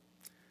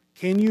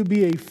 Can you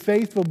be a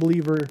faithful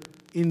believer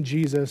in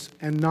Jesus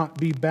and not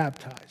be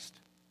baptized?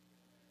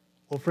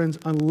 Well, friends,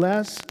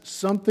 unless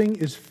something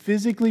is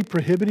physically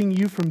prohibiting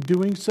you from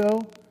doing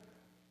so,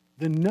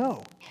 then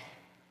no.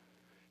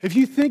 If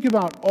you think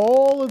about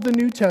all of the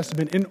New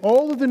Testament, in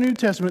all of the New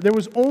Testament, there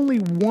was only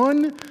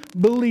one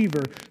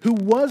believer who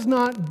was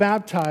not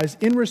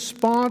baptized in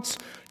response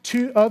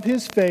of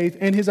his faith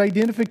and his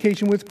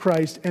identification with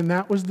Christ, and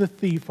that was the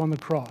thief on the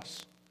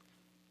cross.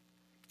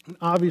 And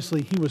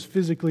obviously, he was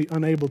physically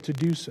unable to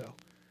do so.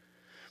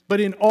 But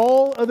in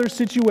all other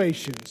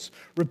situations,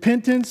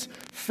 repentance,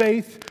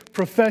 faith,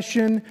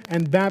 profession,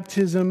 and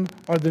baptism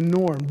are the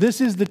norm.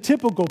 This is the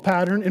typical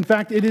pattern. In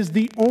fact, it is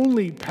the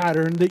only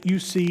pattern that you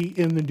see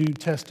in the New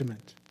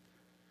Testament.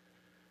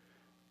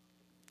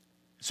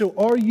 So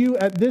are you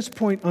at this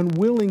point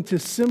unwilling to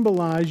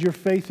symbolize your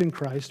faith in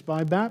Christ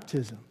by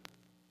baptism?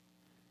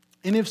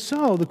 And if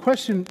so, the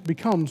question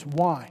becomes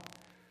why?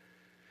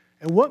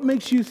 And what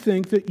makes you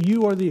think that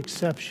you are the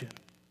exception?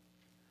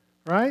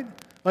 Right?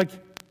 Like,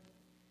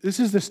 this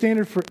is the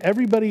standard for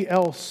everybody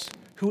else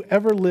who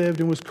ever lived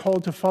and was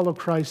called to follow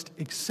Christ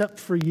except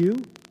for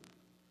you?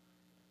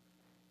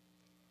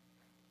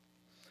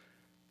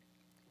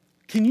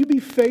 Can you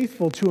be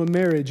faithful to a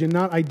marriage and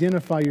not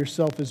identify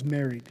yourself as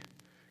married?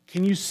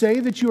 Can you say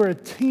that you are a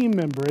team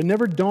member and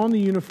never don the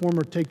uniform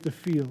or take the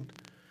field?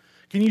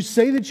 Can you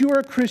say that you are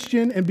a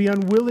Christian and be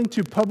unwilling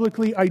to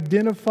publicly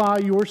identify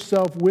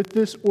yourself with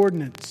this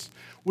ordinance,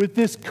 with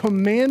this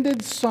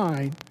commanded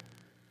sign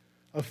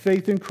of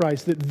faith in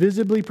Christ that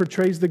visibly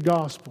portrays the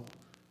gospel?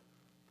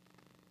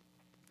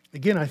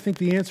 Again, I think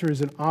the answer is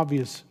an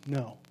obvious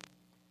no.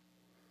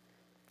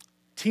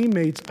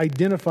 Teammates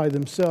identify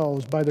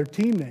themselves by their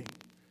team name.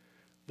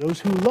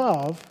 Those who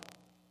love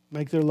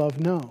make their love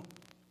known.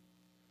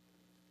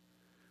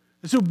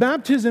 And so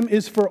baptism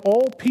is for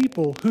all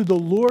people who the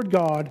Lord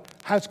God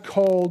has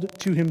called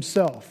to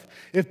himself.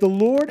 If the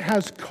Lord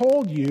has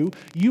called you,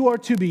 you are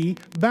to be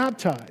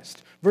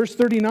baptized. Verse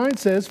 39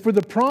 says, "For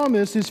the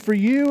promise is for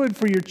you and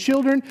for your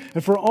children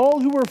and for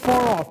all who are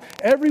far off,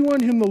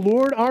 everyone whom the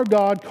Lord our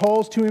God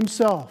calls to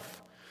himself."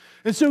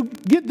 And so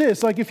get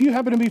this, like if you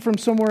happen to be from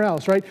somewhere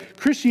else, right?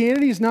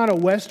 Christianity is not a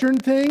Western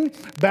thing.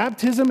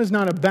 Baptism is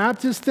not a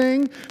Baptist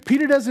thing.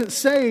 Peter doesn't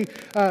say,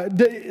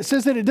 it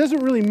says that it doesn't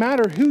really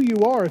matter who you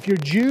are. If you're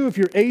Jew, if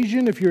you're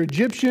Asian, if you're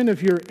Egyptian,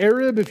 if you're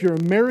Arab, if you're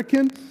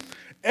American,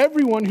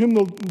 everyone whom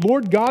the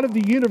Lord God of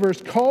the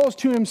universe calls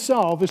to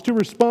himself is to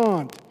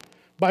respond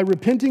by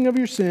repenting of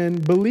your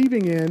sin,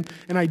 believing in,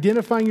 and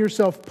identifying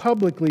yourself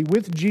publicly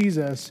with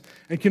Jesus,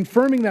 and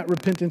confirming that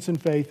repentance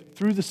and faith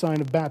through the sign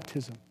of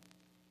baptism.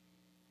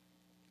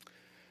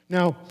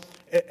 Now,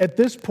 at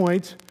this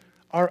point,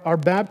 our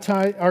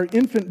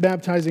infant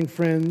baptizing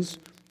friends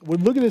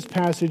would look at this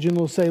passage and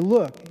they'll say,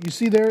 look, you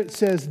see there it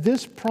says that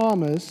this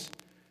promise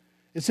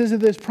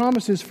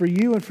is for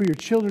you and for your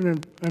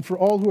children and for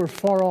all who are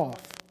far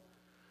off.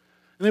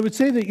 And they would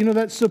say that,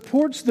 that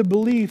supports the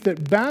belief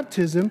that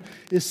baptism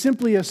is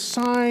simply a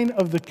sign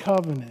of the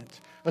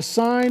covenant, a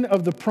sign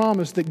of the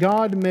promise that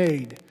God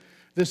made,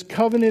 this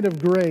covenant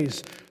of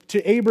grace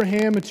to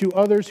Abraham and to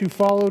others who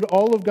followed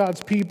all of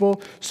God's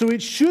people. So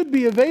it should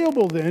be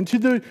available then to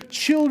the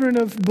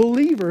children of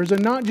believers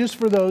and not just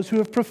for those who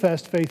have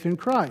professed faith in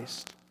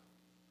Christ.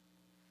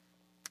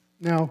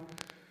 Now,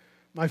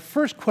 my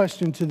first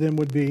question to them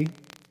would be,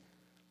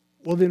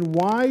 well then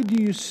why do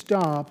you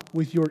stop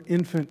with your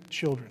infant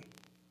children?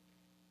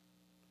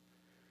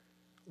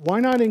 Why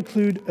not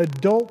include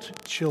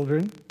adult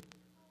children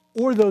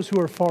or those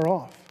who are far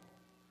off?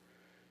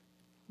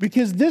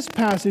 Because this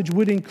passage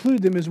would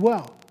include them as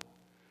well.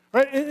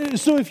 Right?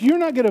 So if you're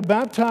not going to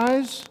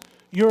baptize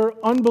your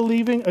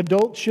unbelieving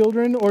adult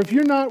children, or if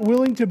you're not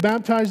willing to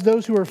baptize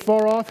those who are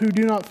far off who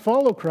do not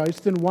follow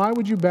Christ, then why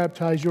would you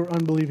baptize your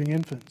unbelieving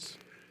infants?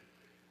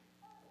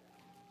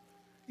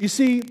 You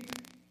see,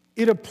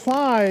 it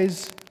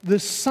applies the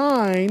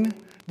sign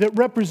that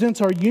represents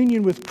our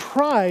union with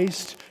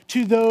Christ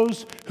to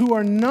those who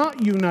are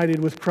not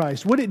united with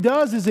Christ. What it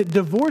does is it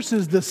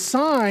divorces the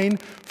sign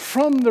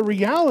from the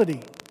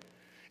reality.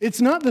 It's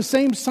not the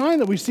same sign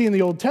that we see in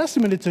the Old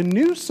Testament. It's a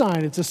new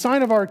sign. It's a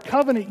sign of our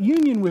covenant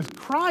union with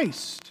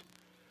Christ.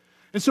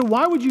 And so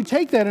why would you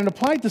take that and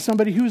apply it to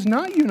somebody who is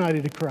not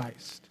united to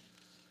Christ?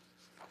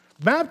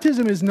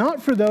 Baptism is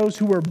not for those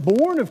who were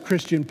born of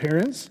Christian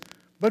parents,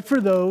 but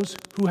for those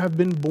who have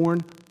been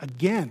born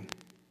again.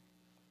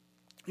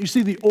 You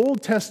see, the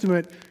Old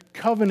Testament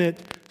covenant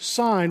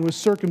sign was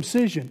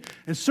circumcision,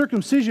 and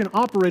circumcision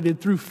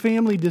operated through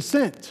family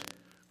descent,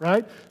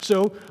 right?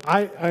 So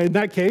in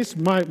that case,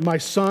 my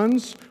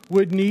sons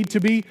would need to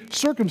be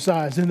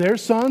circumcised, and their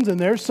sons, and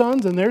their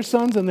sons, and their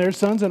sons, and their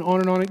sons, and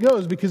on it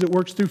goes, because it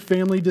works through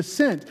family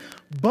descent.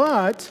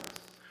 But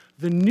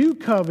the new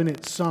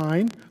covenant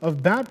sign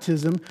of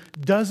baptism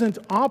doesn't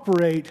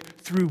operate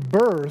through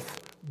birth,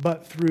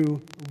 but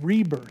through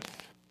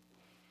rebirth,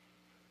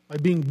 by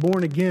being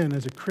born again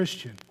as a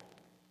Christian.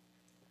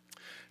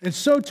 And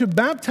so to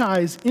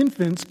baptize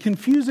infants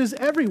confuses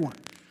everyone.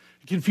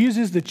 It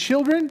confuses the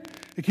children,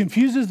 it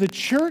confuses the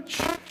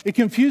church, it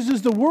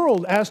confuses the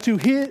world as to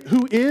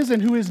who is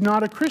and who is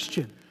not a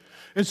Christian.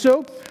 And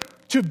so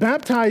to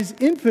baptize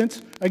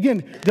infants,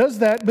 again, does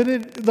that, but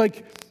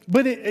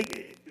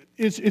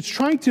it's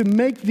trying to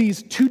make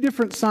these two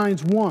different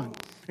signs one.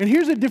 And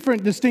here's a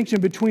different distinction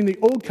between the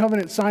Old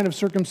Covenant sign of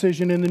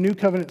circumcision and the New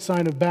Covenant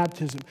sign of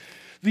baptism.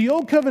 The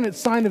Old Covenant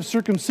sign of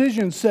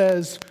circumcision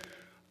says,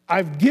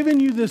 I've given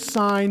you this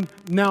sign,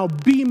 now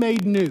be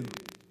made new.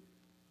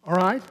 All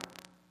right?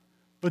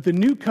 But the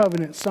New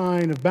Covenant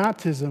sign of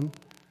baptism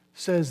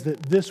says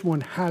that this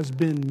one has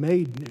been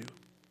made new.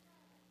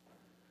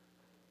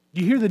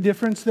 Do you hear the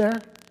difference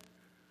there?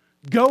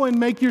 Go and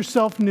make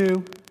yourself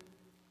new.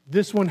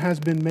 This one has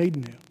been made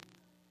new.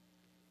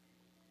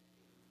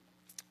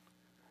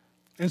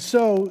 And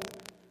so,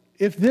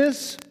 if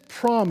this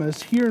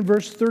promise here in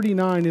verse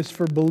 39 is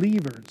for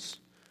believers,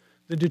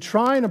 then to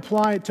try and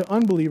apply it to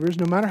unbelievers,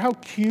 no matter how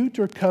cute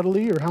or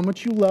cuddly or how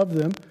much you love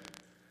them,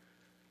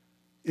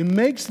 it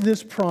makes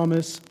this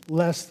promise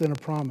less than a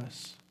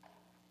promise.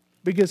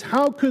 Because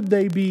how could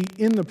they be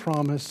in the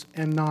promise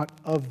and not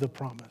of the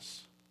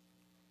promise?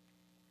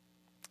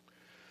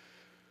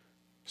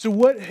 So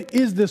what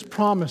is this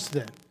promise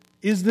then?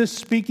 Is this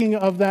speaking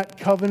of that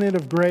covenant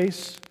of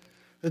grace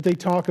that they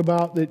talk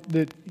about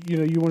that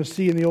you want to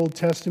see in the Old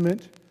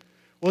Testament?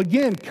 Well,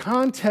 again,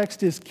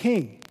 context is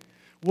king.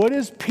 What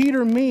does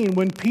Peter mean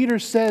when Peter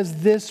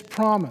says this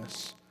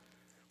promise?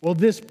 Well,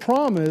 this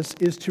promise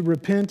is to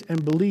repent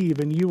and believe,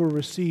 and you will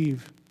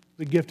receive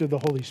the gift of the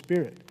Holy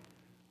Spirit.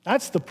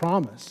 That's the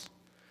promise.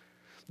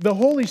 The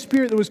Holy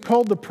Spirit that was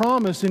called the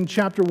promise in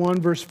chapter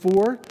 1, verse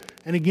 4,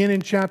 and again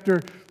in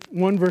chapter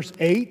 1, verse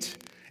 8,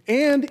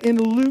 and in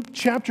Luke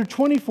chapter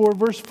 24,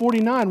 verse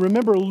 49.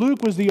 Remember,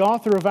 Luke was the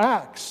author of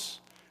Acts.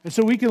 And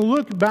so we can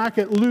look back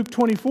at Luke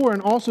 24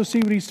 and also see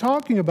what he's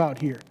talking about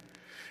here.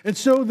 And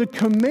so the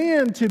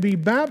command to be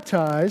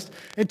baptized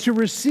and to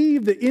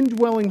receive the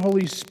indwelling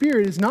Holy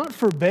Spirit is not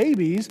for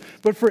babies,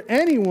 but for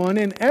anyone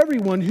and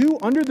everyone who,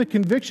 under the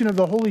conviction of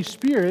the Holy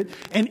Spirit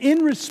and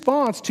in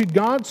response to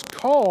God's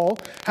call,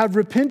 have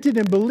repented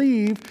and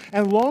believed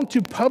and long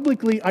to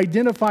publicly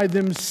identify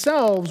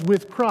themselves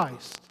with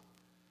Christ.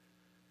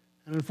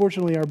 And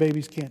unfortunately, our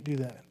babies can't do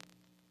that.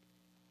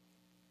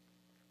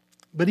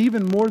 But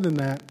even more than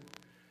that,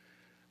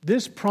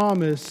 this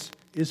promise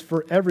is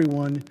for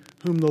everyone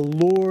whom the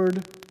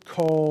Lord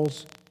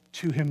calls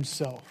to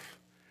himself.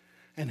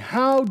 And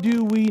how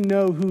do we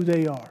know who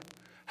they are?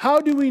 How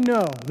do we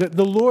know that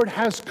the Lord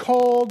has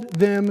called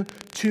them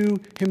to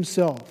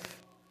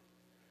himself?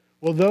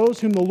 Well,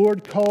 those whom the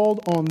Lord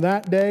called on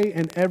that day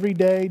and every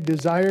day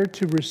desire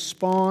to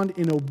respond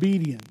in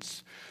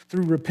obedience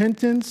through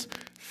repentance,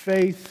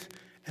 faith,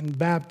 and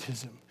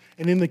baptism.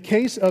 And in the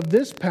case of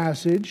this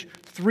passage,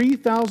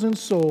 3,000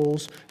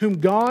 souls whom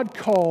God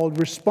called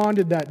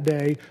responded that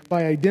day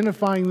by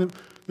identifying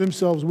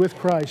themselves with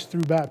Christ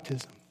through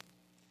baptism.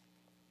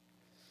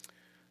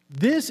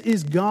 This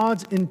is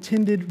God's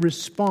intended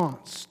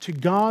response to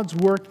God's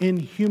work in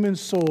human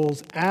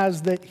souls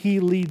as that He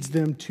leads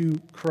them to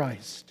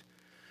Christ.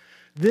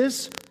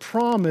 This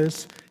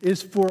promise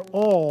is for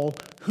all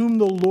whom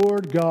the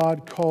Lord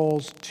God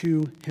calls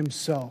to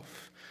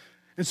Himself.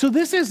 And so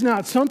this is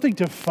not something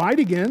to fight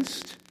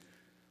against,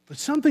 but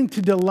something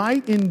to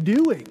delight in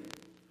doing.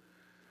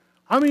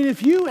 I mean,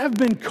 if you have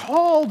been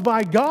called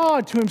by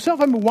God to Himself,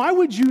 why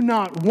would you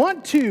not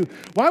want to?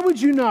 Why would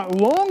you not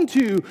long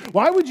to?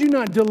 Why would you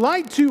not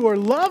delight to or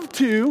love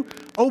to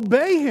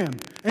obey Him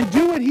and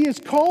do what He has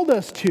called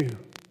us to?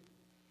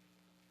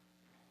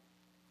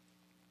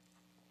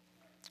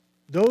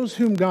 Those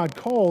whom God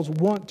calls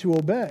want to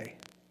obey.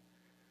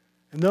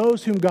 And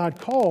those whom God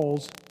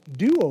calls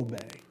do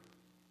obey.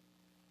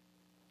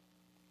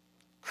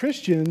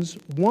 Christians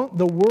want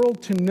the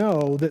world to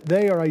know that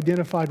they are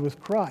identified with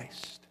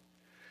Christ.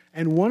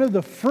 And one of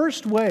the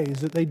first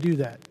ways that they do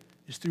that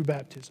is through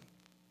baptism.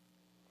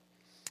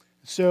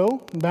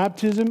 So,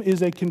 baptism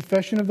is a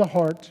confession of the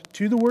heart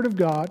to the Word of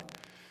God.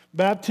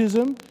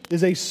 Baptism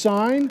is a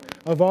sign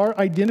of our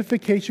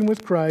identification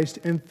with Christ.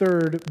 And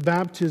third,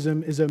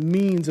 baptism is a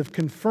means of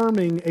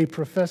confirming a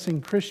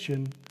professing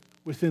Christian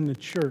within the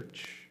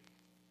church.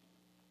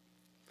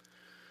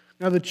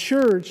 Now, the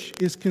church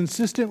is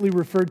consistently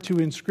referred to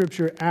in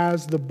Scripture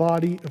as the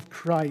body of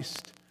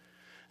Christ.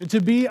 And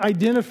to be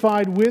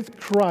identified with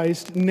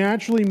Christ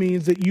naturally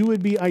means that you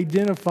would be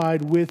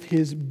identified with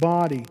His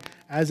body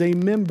as a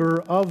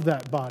member of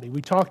that body.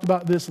 We talked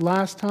about this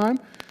last time,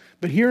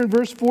 but here in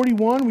verse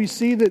 41, we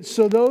see that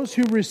so those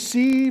who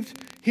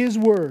received His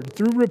word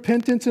through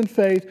repentance and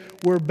faith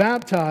were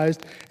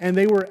baptized, and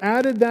they were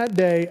added that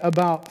day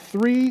about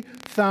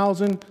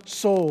 3,000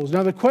 souls.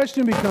 Now the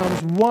question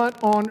becomes,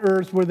 what on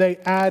earth were they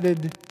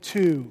added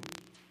to?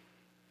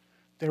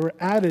 They were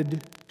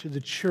added to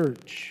the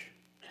church.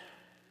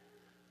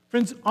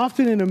 Friends,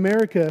 often in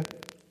America,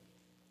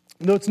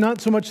 though it's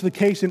not so much the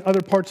case in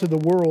other parts of the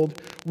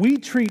world, we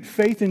treat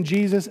faith in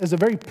Jesus as a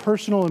very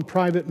personal and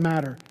private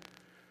matter.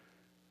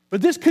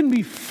 But this couldn't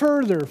be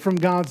further from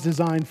God's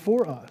design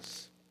for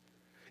us.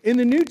 In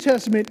the New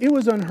Testament, it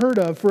was unheard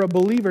of for a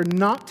believer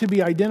not to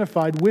be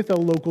identified with a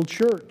local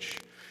church.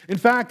 In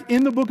fact,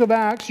 in the book of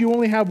Acts, you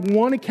only have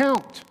one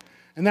account,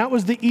 and that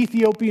was the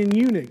Ethiopian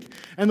eunuch.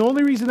 And the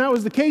only reason that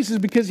was the case is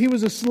because he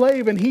was a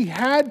slave and he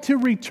had to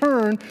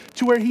return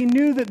to where he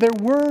knew that there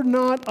were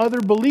not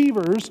other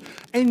believers,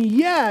 and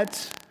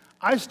yet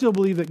I still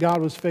believe that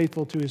God was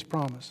faithful to His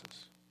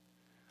promises.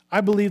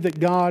 I believe that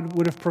God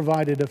would have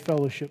provided a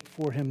fellowship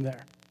for him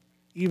there,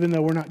 even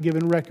though we're not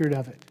given record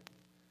of it.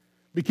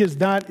 Because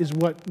that is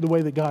the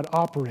way that God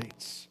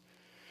operates.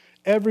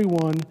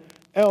 Everyone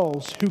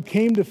else who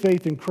came to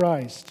faith in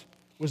Christ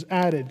was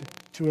added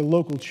to a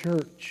local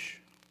church.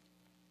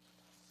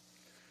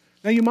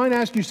 Now you might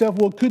ask yourself,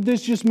 well, could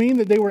this just mean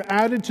that they were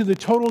added to the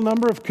total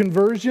number of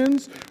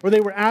conversions, or they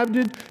were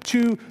added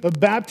to a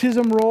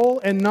baptism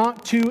roll and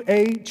not to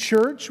a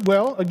church?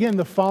 Well, again,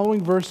 the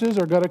following verses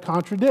are going to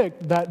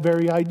contradict that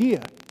very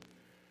idea.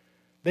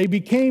 They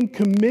became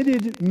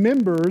committed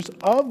members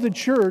of the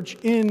church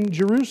in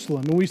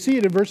Jerusalem. And we see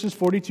it in verses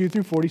 42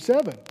 through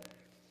 47. It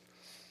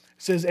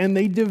says, and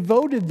they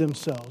devoted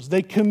themselves,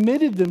 they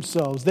committed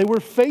themselves, they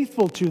were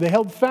faithful to, they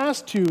held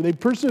fast to, they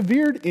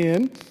persevered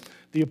in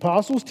the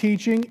apostles'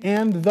 teaching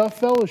and the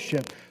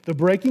fellowship, the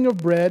breaking of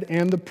bread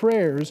and the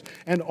prayers,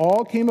 and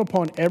all came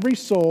upon every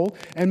soul,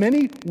 and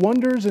many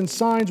wonders and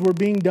signs were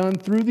being done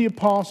through the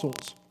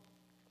apostles.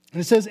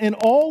 And it says, and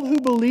all who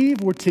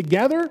believed were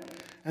together,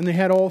 and they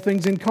had all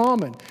things in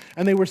common.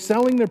 And they were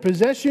selling their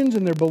possessions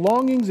and their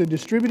belongings and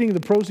distributing the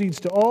proceeds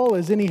to all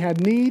as any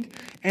had need.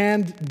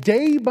 And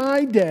day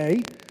by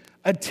day,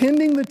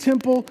 attending the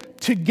temple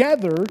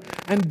together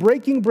and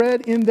breaking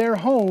bread in their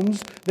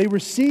homes, they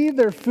received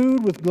their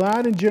food with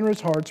glad and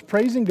generous hearts,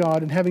 praising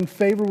God and having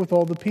favor with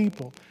all the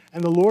people.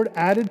 And the Lord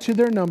added to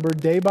their number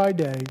day by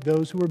day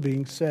those who were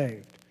being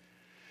saved.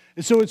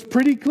 And so it's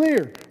pretty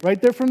clear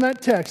right there from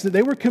that text that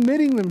they were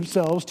committing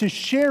themselves to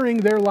sharing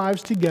their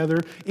lives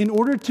together in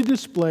order to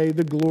display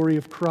the glory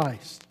of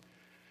Christ.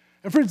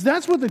 And friends,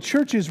 that's what the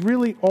church is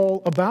really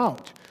all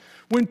about.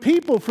 When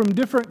people from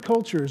different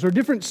cultures or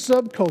different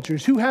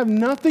subcultures who have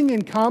nothing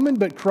in common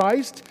but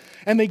Christ,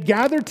 and they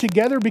gather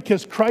together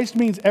because Christ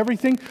means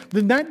everything,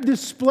 then that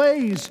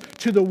displays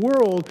to the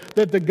world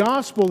that the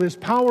gospel is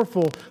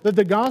powerful, that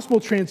the gospel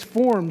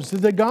transforms,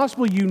 that the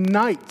gospel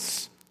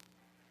unites,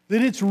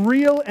 that it's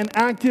real and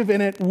active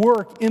and at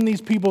work in these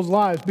people's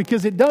lives,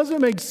 because it doesn't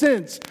make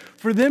sense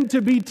for them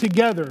to be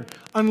together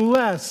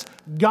unless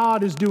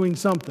God is doing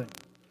something.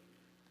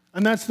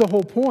 And that's the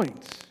whole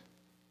point.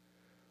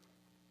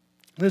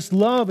 This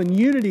love and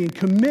unity and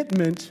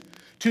commitment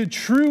to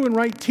true and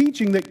right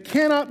teaching that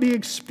cannot be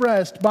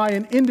expressed by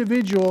an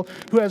individual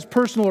who has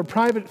personal or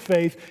private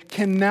faith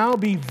can now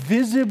be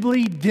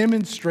visibly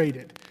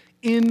demonstrated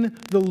in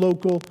the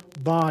local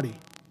body.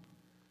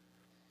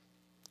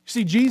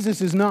 See,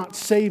 Jesus is not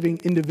saving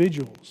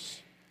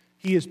individuals.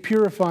 He is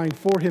purifying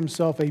for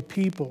Himself a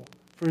people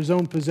for His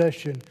own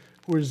possession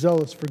who are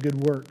zealous for good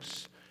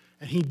works.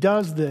 And He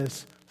does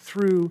this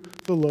through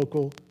the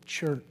local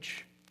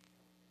church.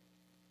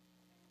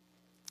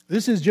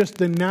 This is just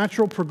the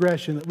natural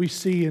progression that we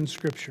see in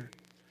Scripture.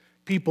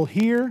 People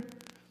hear,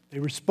 they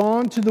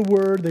respond to the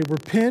Word, they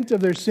repent of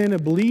their sin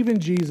and believe in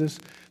Jesus.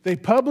 They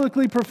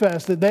publicly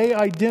profess that they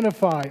are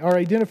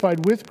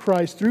identified with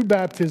Christ through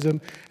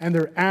baptism, and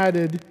they're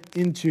added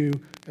into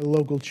a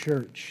local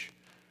church.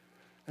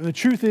 And the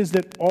truth is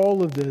that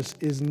all of this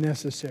is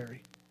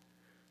necessary.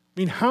 I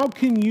mean, how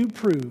can you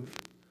prove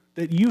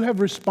that you have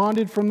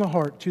responded from the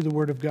heart to the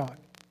Word of God?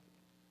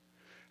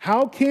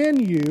 How can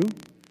you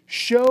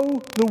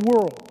show the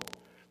world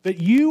that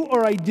you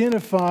are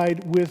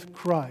identified with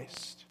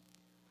Christ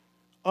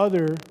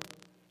other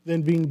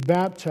than being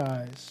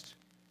baptized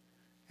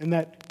and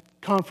that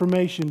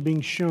confirmation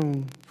being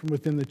shown from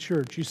within the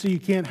church? You see, you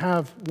can't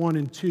have one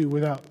and two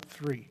without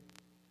three.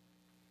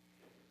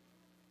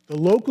 The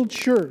local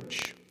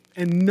church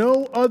and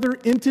no other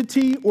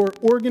entity or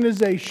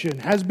organization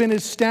has been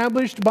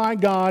established by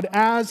God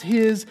as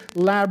His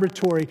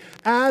laboratory,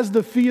 as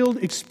the field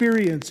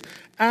experience,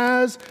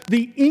 as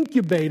the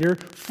incubator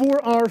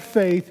for our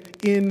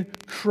faith in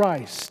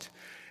Christ.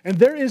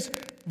 And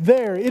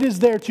it is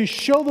there to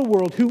show the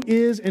world who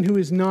is and who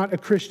is not a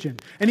Christian.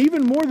 And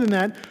even more than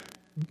that,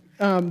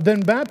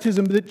 than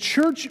baptism, that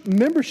church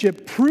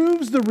membership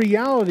proves the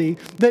reality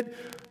that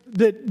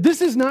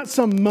this is not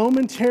some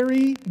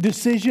momentary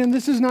decision.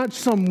 This is not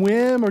some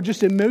whim or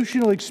just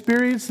emotional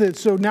experience that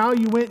so now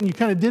you went and you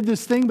kind of did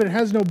this thing, but it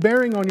has no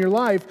bearing on your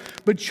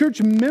life. But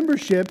church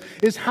membership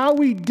is how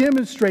we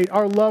demonstrate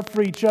our love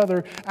for each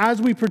other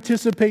as we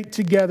participate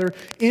together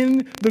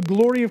in the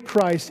glory of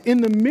Christ,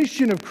 in the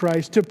mission of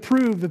Christ, to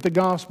prove that the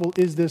gospel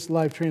is this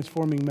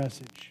life-transforming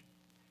message.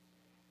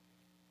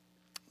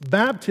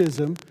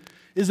 Baptism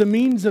is a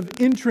means of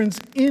entrance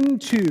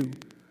into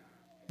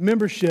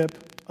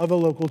membership of a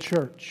local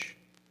church.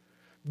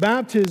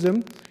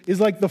 Baptism is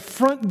like the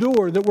front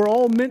door that we're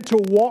all meant to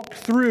walk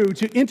through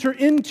to enter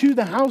into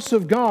the house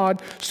of God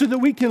so that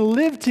we can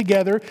live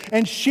together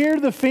and share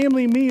the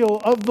family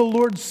meal of the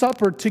Lord's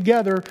Supper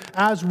together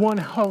as one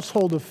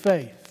household of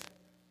faith.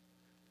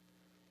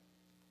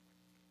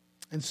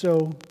 And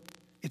so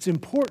it's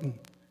important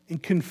in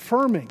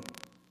confirming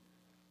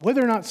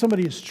whether or not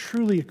somebody is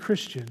truly a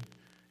Christian,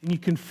 and you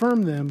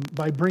confirm them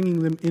by bringing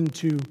them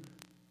into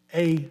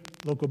a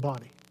local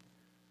body.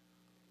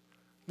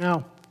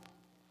 Now,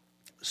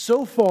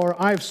 so far,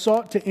 I've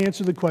sought to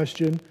answer the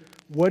question,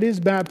 what is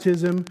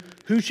baptism?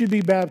 Who should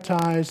be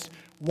baptized?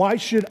 Why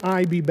should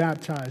I be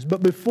baptized?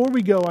 But before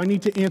we go, I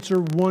need to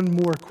answer one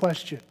more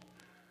question.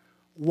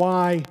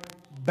 Why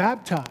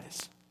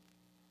baptize?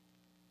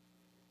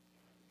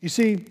 You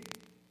see,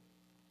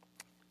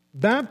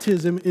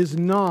 baptism is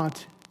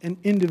not an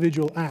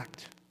individual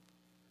act.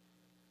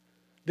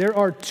 There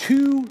are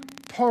two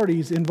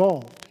parties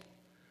involved.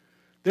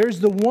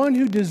 There's the one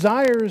who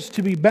desires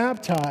to be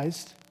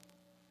baptized,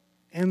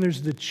 and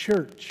there's the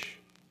church,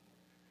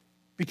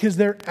 because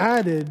they're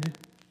added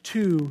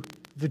to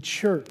the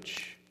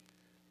church.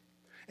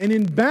 And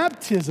in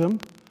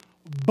baptism,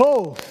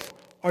 both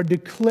are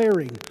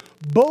declaring,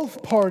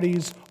 both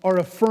parties are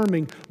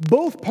affirming,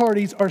 both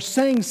parties are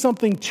saying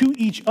something to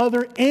each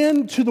other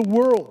and to the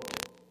world.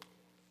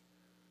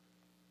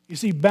 You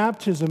see,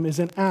 baptism is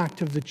an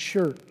act of the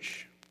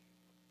church.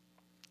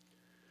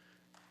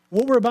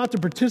 What we're about to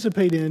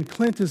participate in,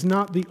 Clint is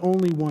not the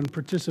only one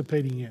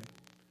participating in.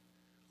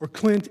 Or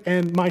Clint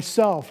and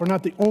myself are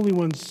not the only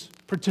ones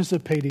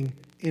participating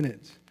in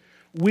it.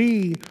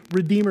 We,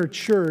 Redeemer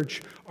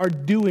Church, are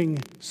doing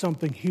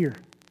something here.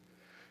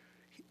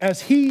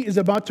 As he is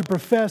about to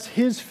profess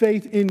his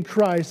faith in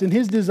Christ and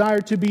his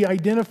desire to be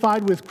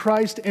identified with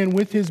Christ and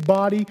with his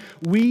body,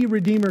 we,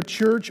 Redeemer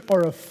Church,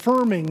 are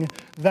affirming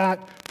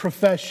that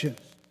profession.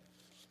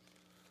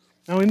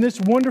 Now, in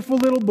this wonderful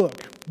little book,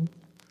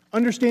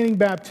 Understanding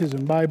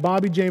Baptism by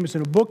Bobby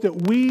Jameson, a book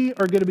that we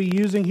are going to be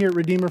using here at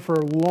Redeemer for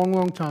a long,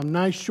 long time.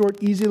 Nice,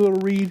 short, easy little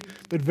read,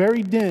 but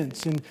very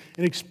dense in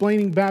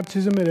explaining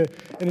baptism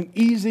at an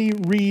easy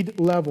read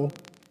level.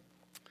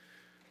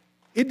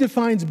 It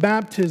defines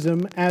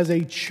baptism as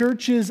a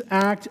church's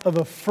act of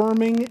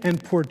affirming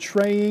and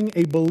portraying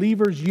a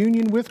believer's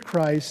union with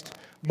Christ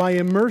by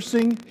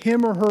immersing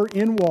him or her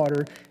in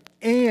water,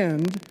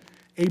 and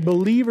a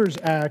believer's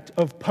act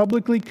of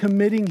publicly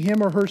committing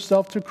him or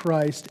herself to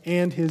Christ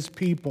and his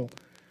people,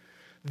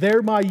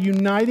 thereby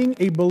uniting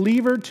a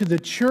believer to the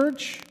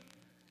church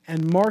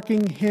and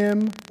marking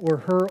him or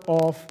her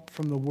off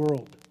from the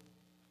world.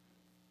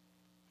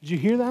 Did you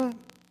hear that?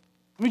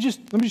 Let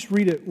me just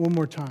read it one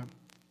more time.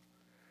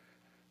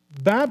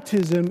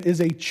 Baptism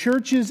is a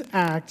church's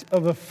act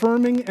of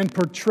affirming and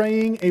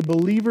portraying a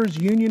believer's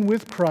union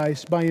with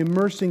Christ by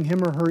immersing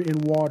him or her in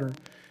water,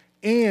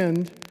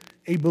 and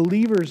a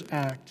believer's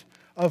act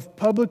of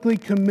publicly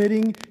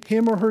committing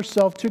him or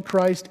herself to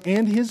Christ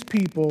and his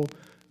people,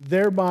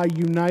 thereby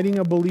uniting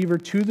a believer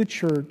to the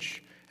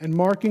church and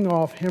marking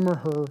off him or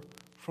her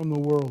from the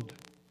world.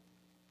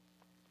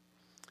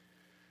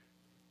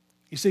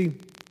 You see,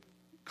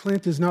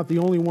 Clint is not the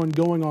only one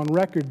going on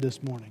record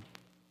this morning.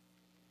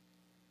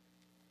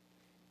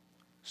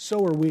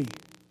 So are we.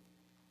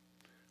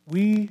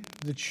 We,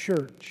 the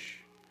church,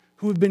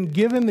 who have been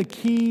given the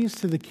keys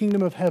to the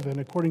kingdom of heaven,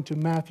 according to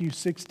Matthew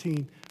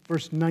 16,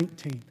 verse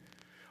 19,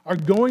 are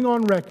going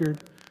on record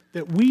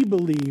that we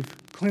believe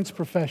Clint's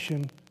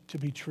profession to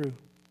be true.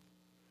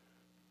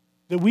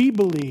 That we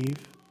believe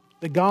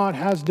that God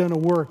has done a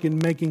work in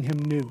making him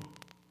new,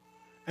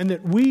 and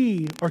that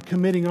we are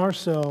committing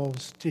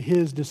ourselves to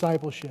his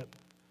discipleship,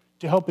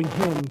 to helping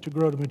him to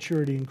grow to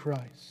maturity in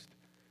Christ.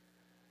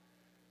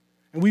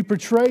 And we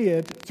portray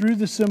it through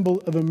the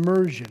symbol of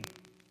immersion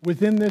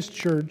within this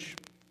church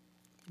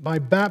by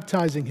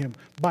baptizing him,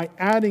 by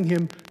adding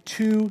him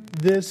to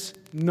this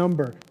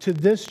number, to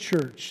this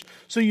church.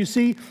 So you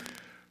see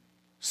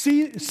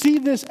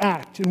this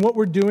act and what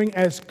we're doing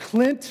as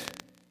Clint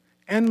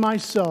and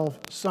myself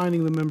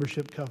signing the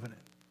membership covenant.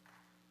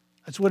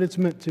 That's what it's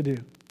meant to do.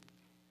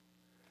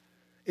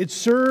 It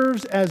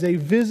serves as a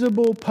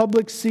visible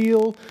public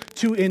seal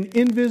to an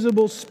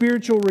invisible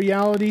spiritual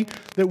reality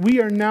that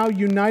we are now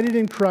united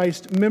in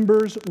Christ,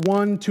 members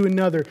one to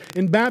another.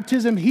 In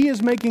baptism, he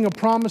is making a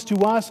promise to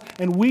us,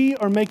 and we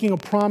are making a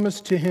promise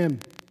to him.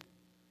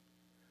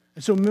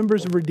 And so,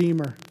 members of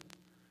Redeemer,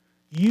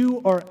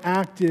 you are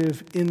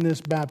active in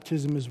this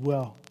baptism as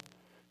well.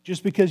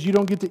 Just because you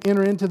don't get to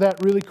enter into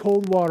that really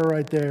cold water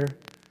right there,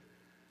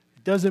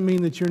 it doesn't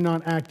mean that you're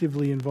not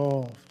actively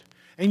involved.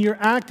 And you're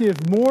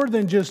active more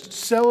than just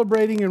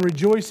celebrating and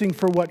rejoicing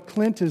for what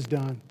Clint has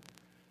done,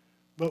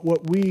 but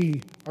what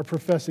we are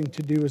professing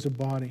to do as a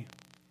body.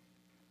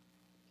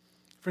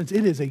 Friends,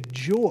 it is a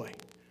joy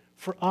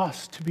for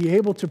us to be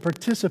able to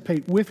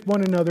participate with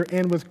one another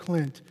and with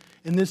Clint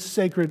in this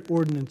sacred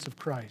ordinance of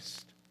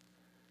Christ.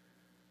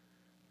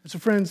 And so,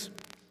 friends,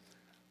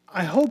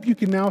 I hope you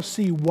can now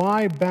see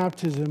why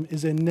baptism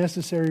is a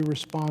necessary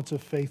response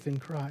of faith in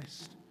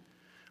Christ.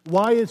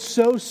 Why it's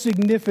so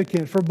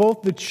significant for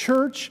both the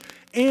church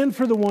and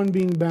for the one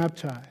being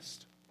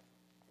baptized.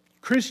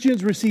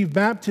 Christians receive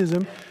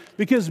baptism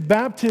because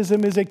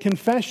baptism is a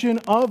confession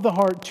of the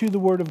heart to the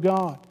Word of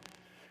God.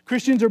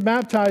 Christians are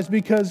baptized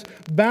because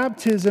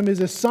baptism is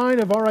a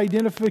sign of our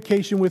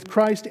identification with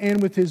Christ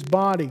and with His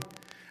body.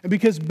 And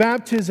because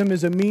baptism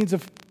is a means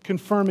of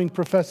confirming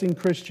professing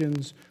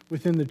Christians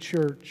within the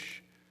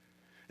church.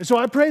 And so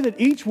I pray that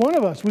each one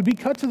of us would be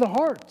cut to the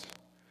heart.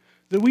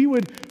 That we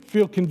would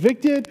feel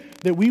convicted,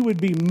 that we would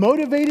be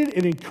motivated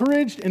and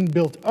encouraged and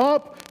built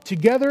up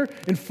together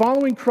in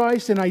following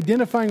Christ and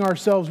identifying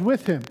ourselves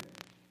with Him.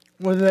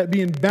 Whether that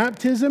be in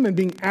baptism and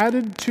being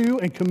added to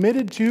and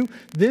committed to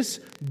this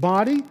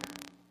body,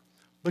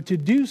 but to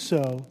do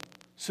so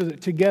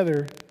that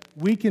together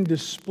we can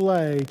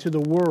display to the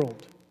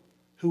world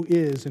who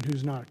is and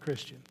who's not a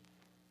Christian.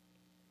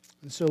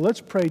 And so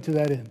let's pray to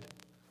that end.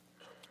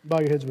 Bow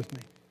your heads with me.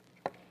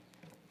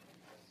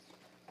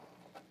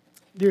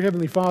 Dear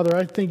Heavenly Father,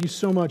 I thank you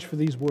so much for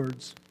these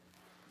words,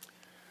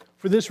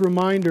 for this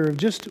reminder of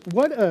just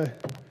what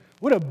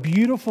a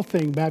beautiful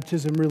thing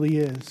baptism really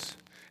is.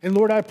 And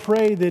Lord, I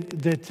pray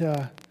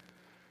that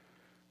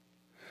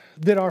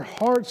our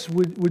hearts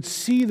would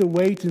see the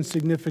weight and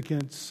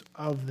significance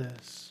of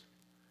this.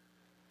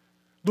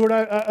 Lord,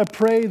 I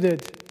pray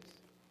that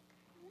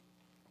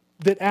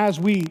as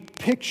we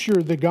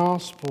picture the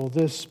gospel,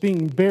 this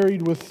being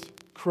buried with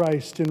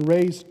Christ and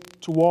raised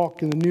to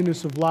walk in the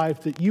newness of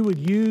life, that you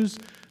would use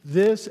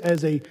this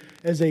as a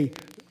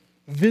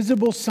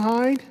visible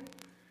sign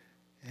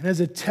and as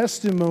a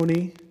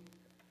testimony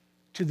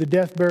to the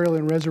death, burial,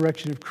 and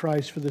resurrection of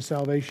Christ for the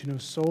salvation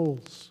of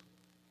souls.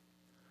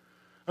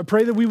 I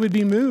pray that we would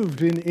be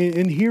moved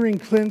in hearing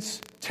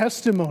Clint's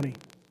testimony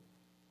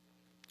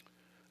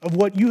of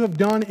what you have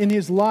done in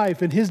his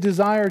life and his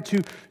desire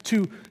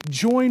to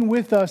join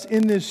with us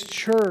in this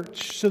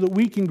church so that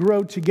we can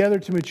grow together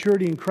to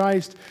maturity in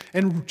Christ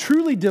and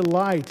truly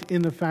delight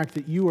in the fact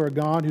that you are a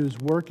God who is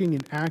working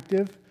and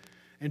active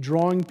and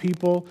drawing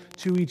people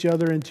to each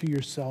other and to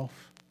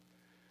yourself.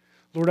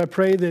 Lord, I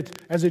pray that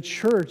as a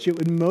church it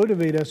would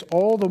motivate us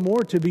all the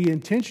more to be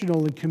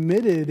intentional and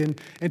committed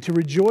and to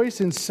rejoice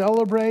and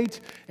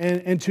celebrate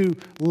and to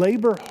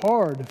labor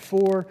hard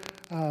for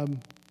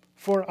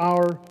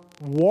our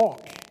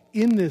walk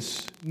in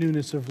this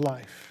newness of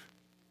life.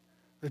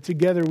 That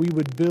together we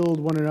would build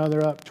one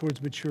another up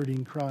towards maturity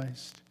in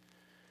Christ.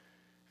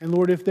 And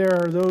Lord, if there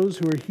are those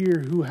who are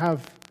here who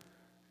have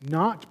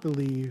not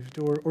believed,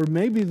 or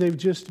maybe they've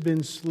just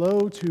been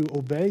slow to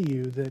obey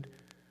you, that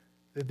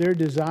their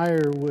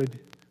desire would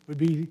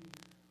be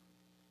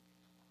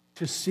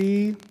to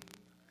see,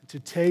 to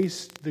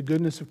taste the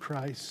goodness of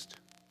Christ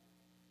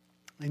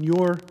and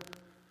your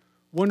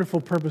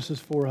wonderful purposes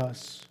for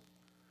us,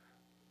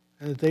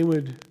 and that they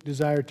would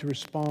desire to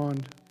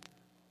respond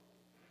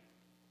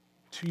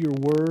to your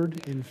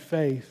word in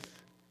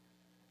faith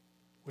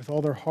with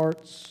all their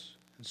hearts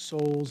and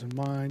souls and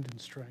mind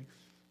and strength.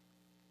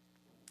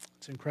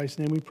 It's in Christ's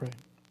name we pray.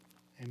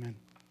 Amen.